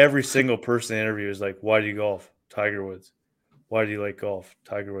 Yeah. Every single person in the interview is like, "Why do you golf?" Tiger Woods. "Why do you like golf?"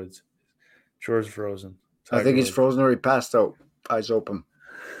 Tiger Woods. George frozen. I think he's frozen or he passed out. Eyes open.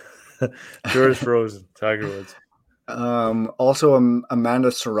 George frozen. Tiger Woods. Also,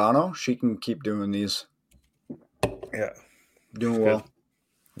 Amanda Serrano. She can keep doing these. Yeah. Doing She's well.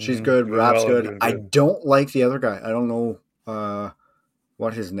 good. She's good. Rap's good. I don't like the other guy. I don't know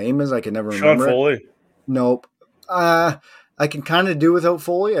what his name is. I can never remember. Sean Foley. Nope. I can kind of do without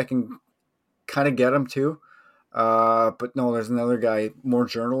Foley. I can kind of get him too. But no, there's another guy, more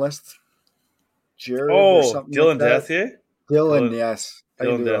journalist. Jared or something Dylan like Dethier? Dylan, yes.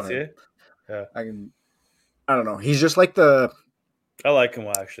 Dylan Dethier? Yeah. I don't know. He's just like the... I like him,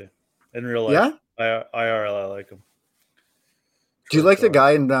 actually. In real life. Yeah? IRL, I like him. Do you like the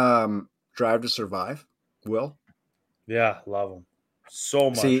guy in Drive to Survive, Will? Yeah, love him.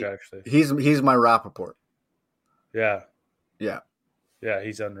 So much, actually. He's my Rappaport. Yeah. Yeah. Yeah,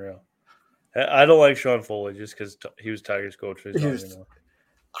 he's unreal. I don't like Sean Foley just because he was Tiger's coach.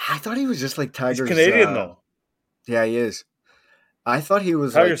 I thought he was just like Tiger's... He's Canadian, though. Yeah, he is. I thought he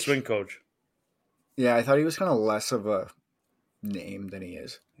was Tiger's swing coach. Yeah, I thought he was kind of less of a name than he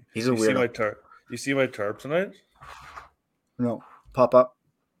is. He's a weirdo. You see my tarp tonight? No. Pop up.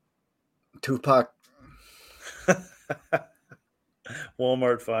 Tupac.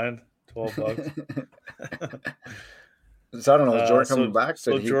 Walmart find. $12. So I don't know. Is George coming back?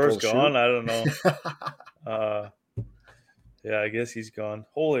 So George's gone? I don't know. Yeah, I guess he's gone.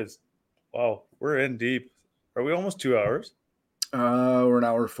 Wow, we're in deep. Are we almost 2 hours? We're an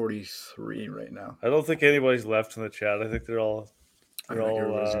hour 43 right now. I don't think anybody's left in the chat. I think they're done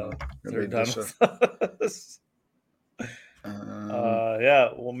with us. Yeah,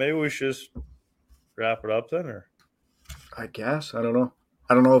 well, maybe we should just wrap it up then, or I guess. I don't know.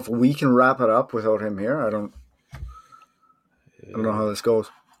 I don't know if we can wrap it up without him here. I don't know how this goes.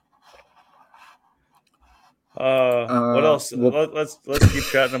 What else? Let's keep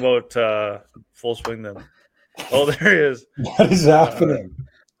chatting about full swing then. Oh, there he is. What is happening?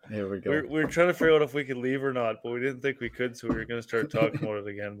 Here we go. We were trying to figure out if we could leave or not, but we didn't think we could, so we were going to start talking about it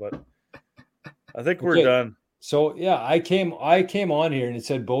again. But I think we're done. So yeah, I came on here and it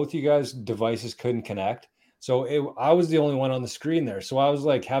said both you guys' devices couldn't connect. So I was the only one on the screen there. So I was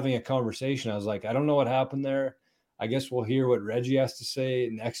like having a conversation. I was like, I don't know what happened there. I guess we'll hear what Reggie has to say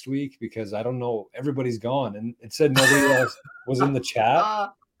next week because I don't know. Everybody's gone. And it said nobody else was in the chat.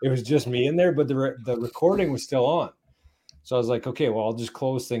 It was just me in there, but the recording was still on. So I was like, okay, well, I'll just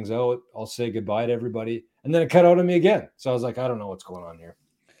close things out. I'll say goodbye to everybody. And then it cut out on me again. So I was like, I don't know what's going on here.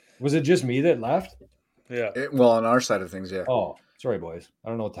 Was it just me that left? Yeah. Well, on our side of things, yeah. Oh, sorry, boys. I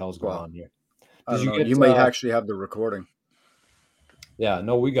don't know what the hell's going on here. You might actually have the recording. Yeah,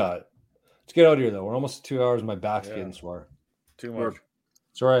 no, we got it. Let's get out of here, though. We're almost 2 hours. My back's getting sore. Too much.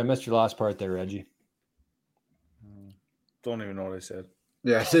 Sorry, I missed your last part there, Reggie. Don't even know what I said.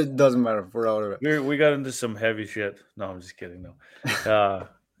 Yeah, it doesn't matter. We're out of it. We got into some heavy shit. No, I'm just kidding. No,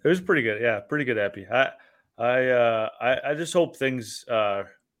 it was pretty good. Yeah, pretty good epi. I just hope things. I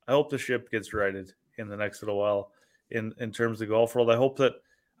hope the ship gets righted in the next little while in terms of the golf world. I hope that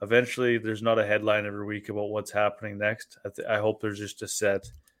eventually there's not a headline every week about what's happening next. I hope there's just a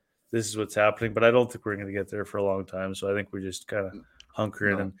set. This is what's happening, but I don't think we're going to get there for a long time. So I think we just kind of hunker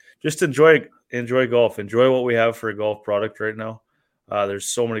in and just enjoy golf. Enjoy what we have for a golf product right now. There's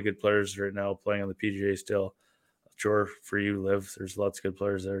so many good players right now playing on the PGA still. Sure, for you, Liv, there's lots of good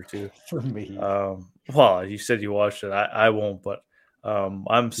players there too. For me. Well, you said you watched it. I won't, but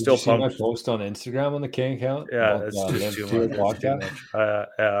I'm Did still you see my pumped. post on Instagram on the King account? Yeah, about, it's just too LIV Tour much. It's too podcast? much.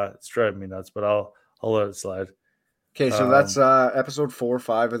 It's driving me nuts, but I'll let it slide. Okay, so that's episode 4 or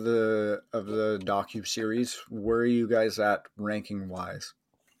 5 of the docu series. Where are you guys at ranking wise?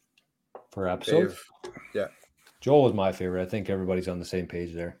 For episode? Dave? Yeah. Joel was my favorite. I think everybody's on the same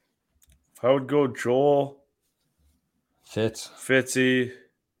page there. I would go Joel, Fitzy,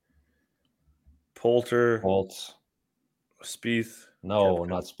 Poulter, Bolts. Spieth. No,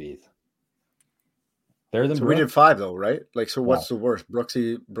 not Spieth. Better than So Brooks? we did 5 though, right? Like, so what's the worst?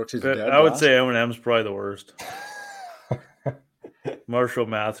 Brooksy's dead. I would last? say Eminem's probably the worst. Marshall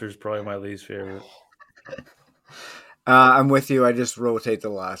Mathers probably my least favorite. I'm with you. I just rotate the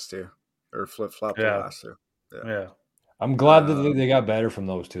last two or flip flop the last two. Yeah. I'm glad that they got better from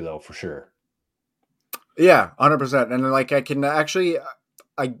those two though, for sure. Yeah, 100%. And like I can actually,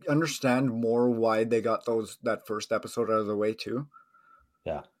 I understand more why they got that first episode out of the way too.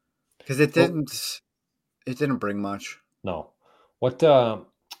 Yeah, because it didn't bring much. No. What?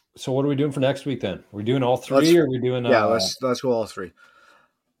 So what are we doing for next week then? Are we doing all three, or are we doing? Yeah, let's go all three.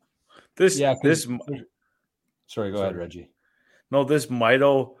 Sorry, go ahead, Reggie. No, this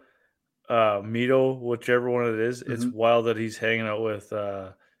Mito, whichever one it is, it's wild that he's hanging out with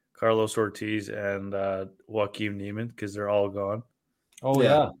Carlos Ortiz and Joaquin Neiman because they're all gone. Oh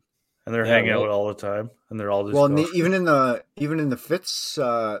yeah. And they're hanging out all the time, and they're all just gone. even in the Fitz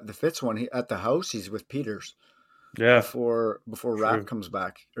one at the house, he's with Peters. Yeah, before Rap comes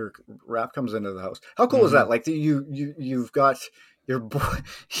back or Rap comes into the house. How cool is that? Like you've got your boy,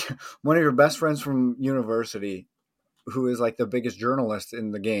 one of your best friends from university, who is like the biggest journalist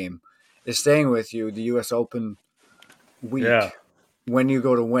in the game, is staying with you the U.S. Open week when you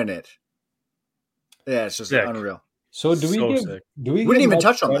go to win it. Yeah, it's just unreal. So do we we didn't even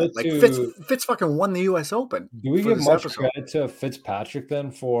touch on that? Like Fitz fucking won the U.S. Open. Do we give much credit to Fitzpatrick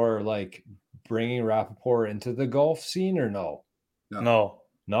then for like bringing Rappaport into the golf scene or no? No,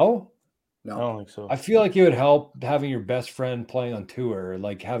 I don't think so. I feel like it would help having your best friend playing on tour,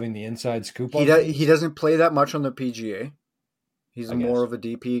 like having the inside scoop. He doesn't play that much on the PGA. He's more of a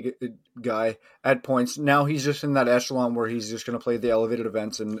DP guy at points. Now he's just in that echelon where he's just going to play the elevated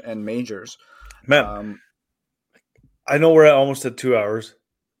events and majors. Man, I know we're almost at 2 hours,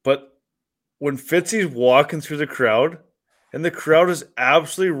 but when Fitzy's walking through the crowd and the crowd is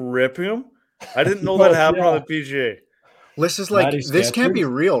absolutely ripping him, I didn't know that happened on the PGA. This is like, this can't be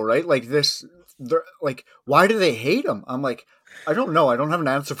real, right? Like this, like, why do they hate him? I'm like, I don't know. I don't have an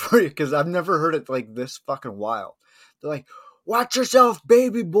answer for you because I've never heard it like this fucking wild. They're like, watch yourself,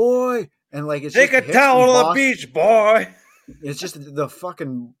 baby boy. And like, it's take a towel on the beach, boy. It's just the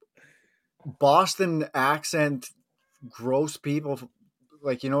fucking Boston accent, gross people.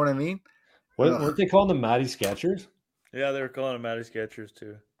 Like, you know what I mean? Weren't they calling them Matty Sketchers? Yeah, they were calling them Matty Sketchers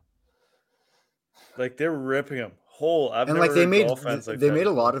too. Like they're ripping him whole. They made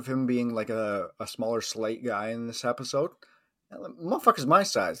a lot of him being like a smaller, slight guy in this episode. Motherfucker's my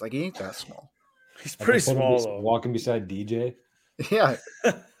size. Like he ain't that small. He's pretty small though. Walking beside DJ. Yeah,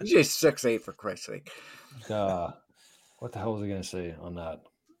 DJ's 6'8" for Christ's sake. What the hell was I gonna say on that?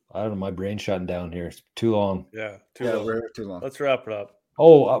 I don't know. My brain's shutting down here. It's too long. Yeah, we're too long. Let's wrap it up.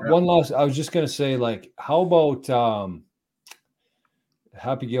 One last. I was just gonna say, like, how about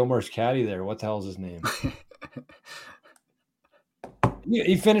Happy Gilmore's caddy there? What the hell is his name?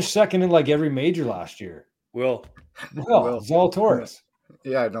 He finished second in like every major last year. Will Zalatoris.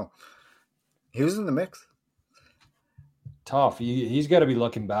 Yeah, I know. He was in the mix. Tough. He's got to be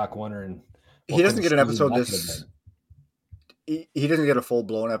looking back, wondering. He doesn't get an episode this. He doesn't get a full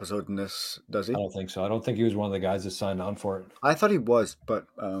blown episode in this, does he? I don't think so. I don't think he was one of the guys that signed on for it. I thought he was, but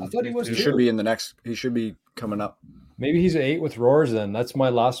I thought he was. He should be in the next. He should be coming up. Maybe he's 8 with Roars. Then that's my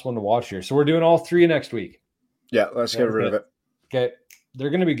last one to watch here. So we're doing all 3 next week. Yeah, let's get rid of it. Okay, they're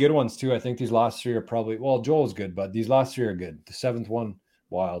going to be good ones too. I think these last 3 are probably. Well, Joel's good, but these last 3 are good. The 7th one,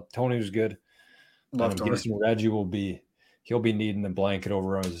 wild. Tony was good. Love Tony. I'm guessing Reggie he'll be needing a blanket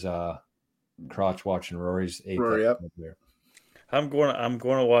over his crotch watching Rory's 8th. Rory, yep. There. I'm going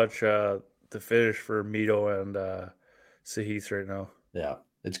to watch the finish for Mito and Sahith right now. Yeah,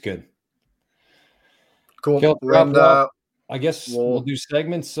 it's good. Cool. And, I guess we'll do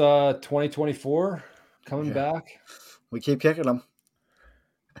segments 2024 coming back. We keep kicking them.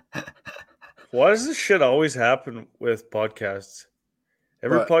 Why does this shit always happen with podcasts?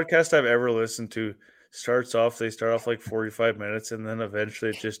 Every podcast I've ever listened to they start off like 45 minutes and then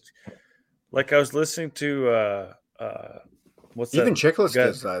eventually it just like I was listening to even Chickless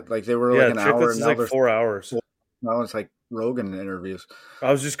does that. Like they were like an hour and now like 4 hours. Now it's like Rogan interviews.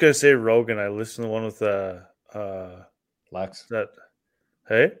 I was just gonna say Rogan. I listened to one with Lex. That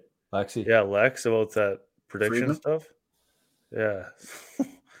Hey? Lexi. Yeah, Lex, about that prediction Friedman? stuff. Yeah.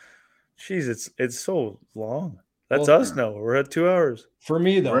 Jeez, it's so long. That's us now. We're at 2 hours. For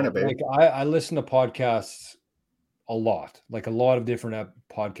me, We're in though, it, babe. like I listen to podcasts a lot, like a lot of different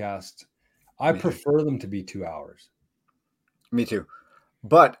podcasts. I Me too. prefer them to be 2 hours. Me too.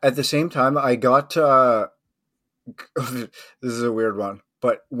 But at the same time, I got this is a weird one.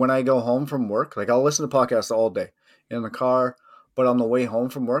 But when I go home from work, like I'll listen to podcasts all day in the car. But on the way home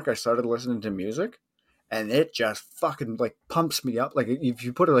from work, I started listening to music, and it just fucking like pumps me up. Like if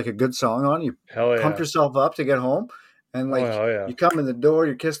you put like a good song on, you Hell pump yeah. yourself up to get home, and like Oh, hell yeah. you come in the door,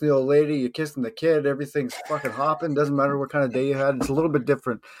 you're kissing the old lady, you're kissing the kid, everything's fucking hopping. Doesn't matter what kind of day you had. It's a little bit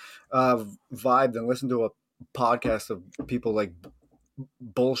different vibe than listen to a podcast of people like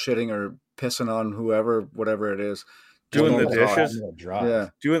bullshitting or pissing on whoever, whatever it is. Doing the normal talk. dishes. Yeah.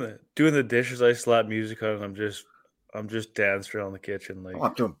 Doing the dishes, I slap music on and I'm just dancing around the kitchen like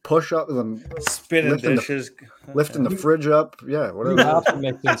I'm doing push-ups. I'm spinning dishes. lifting the fridge up. Yeah, You whatever. have to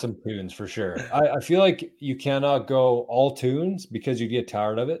mix in some tunes for sure. I feel like you cannot go all tunes because you get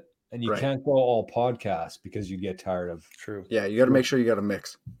tired of it, and you Right. can't go all podcasts because you get tired of. True. Yeah, you got to make sure you got a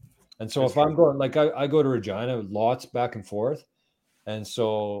mix. And so if I'm going, like I go to Regina lots back and forth, and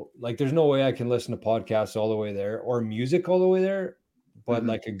so like there's no way I can listen to podcasts all the way there or music all the way there, but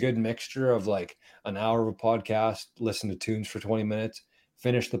like a good mixture of like an hour of a podcast, listen to tunes for 20 minutes,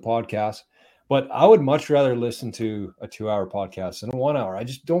 finish the podcast. But I would much rather listen to a 2-hour podcast than a 1 hour. I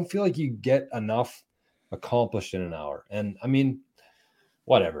just don't feel like you get enough accomplished in an hour. And I mean,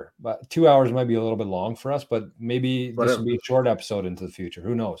 whatever, but 2 hours might be a little bit long for us, but maybe this will be a short episode into the future.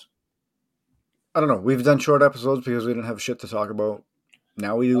 Who knows? I don't know. We've done short episodes because we didn't have shit to talk about.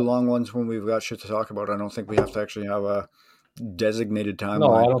 Now we do long ones when we've got shit to talk about. I don't think we have to actually have a designated timeline.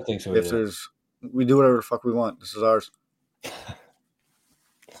 No, I don't think so. If we do whatever the fuck we want. This is ours.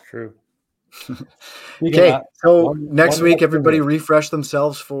 It's true. Okay, so next week, everybody refresh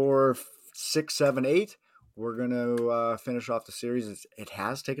themselves for 6, 7, 8. We're going to finish off the series. It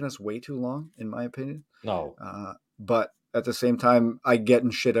has taken us way too long, in my opinion. No. But at the same time, I get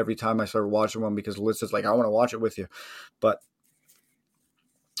in shit every time I start watching one because Liz is like, I want to watch it with you. But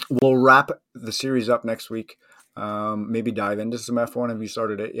we'll wrap the series up next week. Maybe dive into some F1. Have you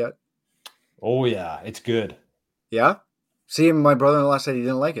started it yet? Oh, yeah. It's good. Yeah? See, my brother-in-law said he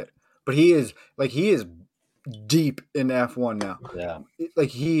didn't like it. But he is deep in F1 now. Yeah. Like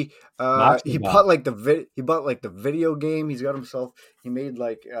he bought the video game. He's got himself. He made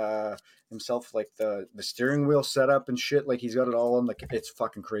himself the steering wheel setup and shit. Like he's got it all on. Like it's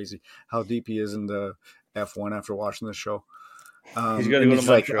fucking crazy how deep he is in the F1 after watching this show. He's got to go to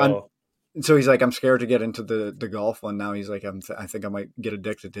Montreal. So he's like, I'm scared to get into the golf one now. He's like, I think I might get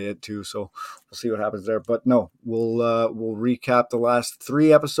addicted to it too. So we'll see what happens there. But no, we'll recap the last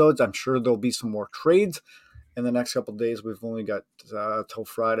 3 episodes. I'm sure there'll be some more trades in the next couple of days. We've only got till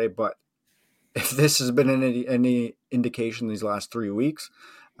Friday. But if this has been any indication these last 3 weeks,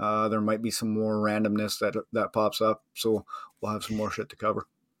 there might be some more randomness that pops up. So we'll have some more shit to cover.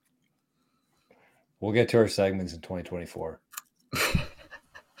 We'll get to our segments in 2024.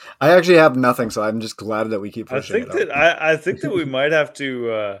 I actually have nothing, so I'm just glad that we keep pushing I think that we might have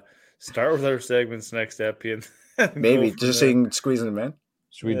to start with our segments next ep. Maybe just so you can squeeze them in.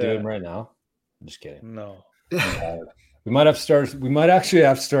 Should we do them right now? I'm just kidding. No. We might actually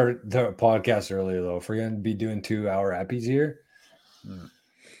have to start the podcast earlier though if we're going to be doing 2-hour eppies here.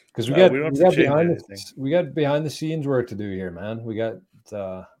 Because we got behind the scenes work to do here, man. We got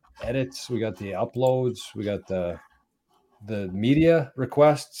the edits, we got the uploads, we got the media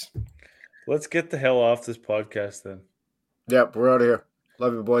requests. Let's get the hell off this podcast then. Yep, we're out of here.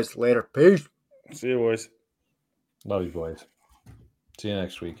 Love you, boys. Later. Peace. See you, boys. Love you, boys. See you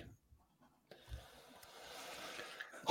next week.